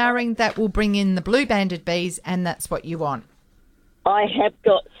that's flowering, that will bring in the blue-banded bees, and that's what you want. I have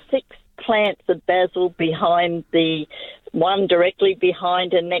got 6 plants of basil behind the one directly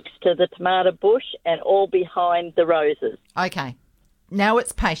behind and next to the tomato bush, and all behind the roses. Okay. Now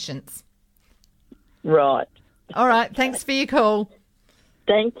it's patience. Right. All right. Thanks for your call.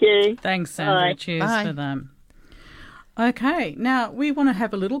 Thank you. Thanks, Sandra. Bye. Cheers Bye. for that. Okay, now we want to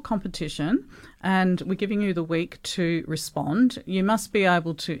have a little competition, and we're giving you the week to respond. You must be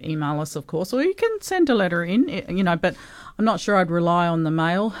able to email us, of course, or you can send a letter in, but I'm not sure I'd rely on the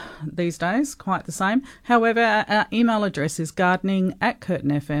mail these days, quite the same. However, our email address is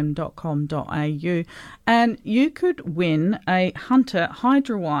gardening@curtinfm.com.au, and you could win a Hunter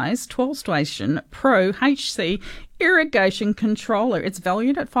Hydrowise 12-station Pro HC irrigation controller. It's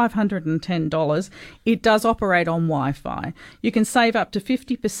valued at $510. It does operate on Wi-Fi. You can save up to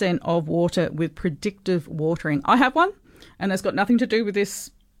 50% of water with predictive watering. I have one, and it's got nothing to do with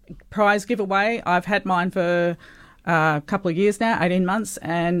this prize giveaway. I've had mine for a couple of years now, 18 months,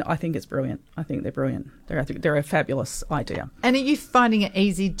 and I think it's brilliant. I think they're brilliant. They're a fabulous idea. And are you finding it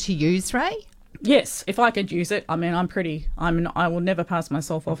easy to use, Ray? Yes, if I could use it. I mean, I will never pass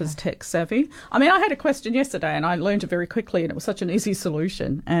myself off as tech savvy. I mean, I had a question yesterday and I learned it very quickly, and it was such an easy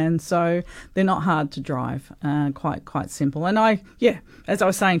solution. And so they're not hard to drive, quite simple. And as I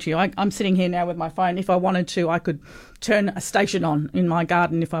was saying to you, I'm sitting here now with my phone. If I wanted to, I could turn a station on in my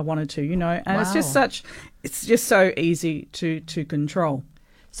garden if I wanted to, and Wow. it's just so easy to control.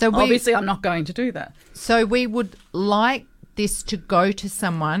 So obviously I'm not going to do that. So we would like this to go to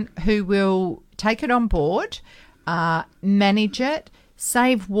someone who will take it on board, manage it,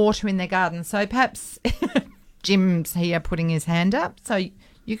 save water in their garden. So perhaps Jim's here putting his hand up. So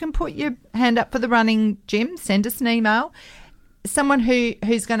you can put your hand up for the running, Jim. Send us an email. Someone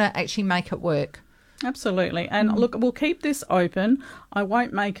who's going to actually make it work. Absolutely. And look, we'll keep this open. I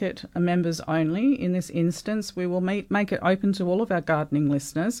won't make it a members only in this instance. We will make it open to all of our gardening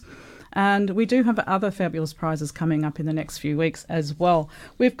listeners. And we do have other fabulous prizes coming up in the next few weeks as well.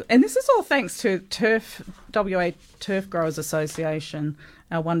 And this is all thanks to WA Turf Growers Association,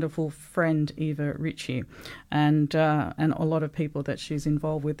 our wonderful friend Eva Ritchie, and a lot of people that she's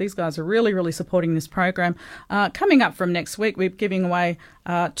involved with. These guys are really, really supporting this program. Coming up from next week, we're giving away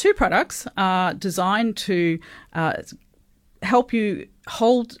 2 products designed to help you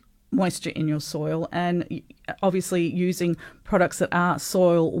hold moisture in your soil, and obviously using products that are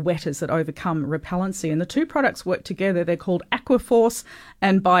soil wetters that overcome repellency. And the two products work together. They're called Aquaforce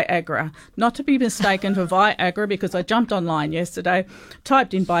and Viagra. Not to be mistaken for Viagra, because I jumped online yesterday,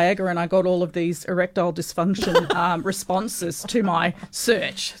 typed in Viagra, and I got all of these erectile dysfunction responses to my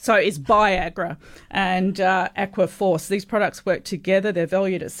search. So it's Viagra and Aquaforce. These products work together. They're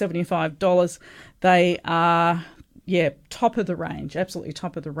valued at $75. They are top of the range, absolutely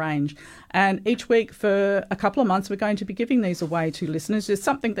top of the range. And each week for a couple of months, we're going to be giving these away to listeners. There's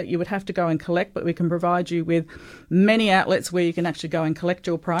something that you would have to go and collect, but we can provide you with many outlets where you can actually go and collect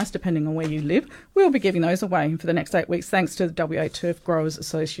your price depending on where you live. We'll be giving those away for the next 8 weeks, thanks to the WA Turf Growers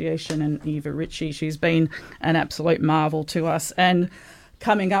Association and Eva Ritchie. She's been an absolute marvel to us. And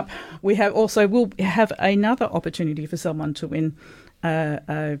coming up, we'll have another opportunity for someone to win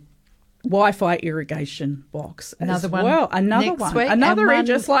a Wi-Fi irrigation box. Another as one. Well. Another next one. Week, Another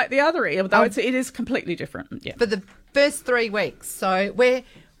just like the other although it is completely different. Yeah. For the first 3 weeks. So we're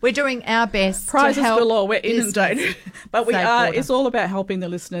doing our best. Prizes to help galore. We're inundated. But we save are. water. It's all about helping the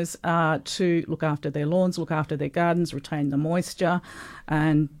listeners to look after their lawns, look after their gardens, retain the moisture.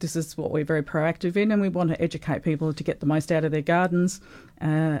 And this is what we're very proactive in, and we want to educate people to get the most out of their gardens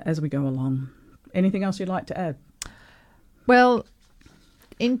as we go along. Anything else you'd like to add? Well,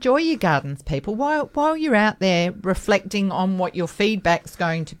 enjoy your gardens, people. While you're out there reflecting on what your feedback's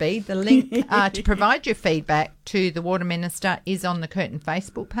going to be, the link to provide your feedback to the Water Minister is on the Curtin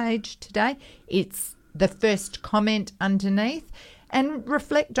Facebook page today. It's the first comment underneath. And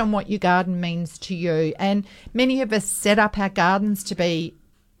reflect on what your garden means to you. And many of us set up our gardens to be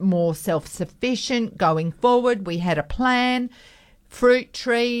more self-sufficient going forward. We had a plan, fruit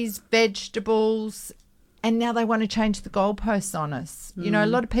trees, vegetables, and now they want to change the goalposts on us. You know, a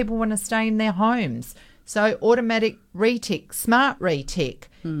lot of people want to stay in their homes. So automatic retick, smart retick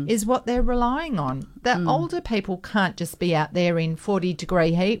is what they're relying on. The older people can't just be out there in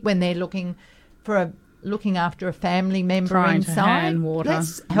 40-degree heat when they're looking after a family member Trying inside. to hand water.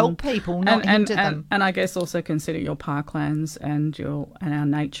 Let's help people, not hinder them. And I guess also consider your parklands and our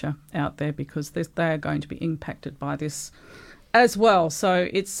nature out there, because they are going to be impacted by this as well. So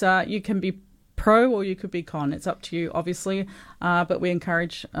it's you can be pro or you could be con. It's up to you, obviously, but we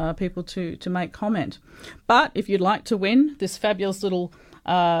encourage people to make comment. But if you'd like to win this fabulous little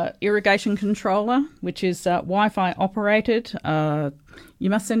irrigation controller, which is Wi-Fi operated,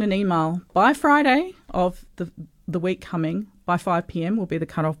 you must send an email by Friday of the week coming. By 5 p.m. will be the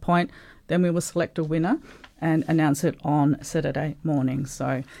cut-off point. Then we will select a winner and announce it on Saturday morning.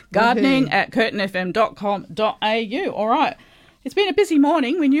 So gardening@curtinfm.com.au. All right. It's been a busy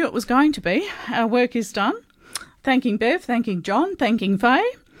morning. We knew it was going to be. Our work is done. Thanking Bev, thanking John, thanking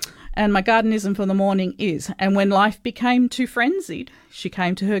Faye. And my gardenism for the morning is, and when life became too frenzied, she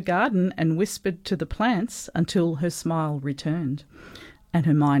came to her garden and whispered to the plants until her smile returned and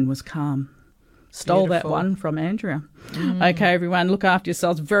her mind was calm. Stole Beautiful. that one from Andrea. Okay, everyone, look after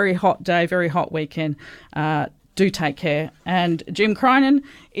yourselves. Very hot day, very hot weekend. Do take care. And Jim Crinan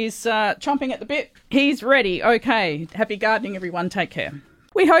is chomping at the bit. He's ready. Okay. Happy gardening, everyone. Take care.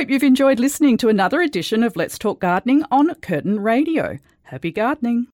 We hope you've enjoyed listening to another edition of Let's Talk Gardening on Curtin Radio. Happy gardening.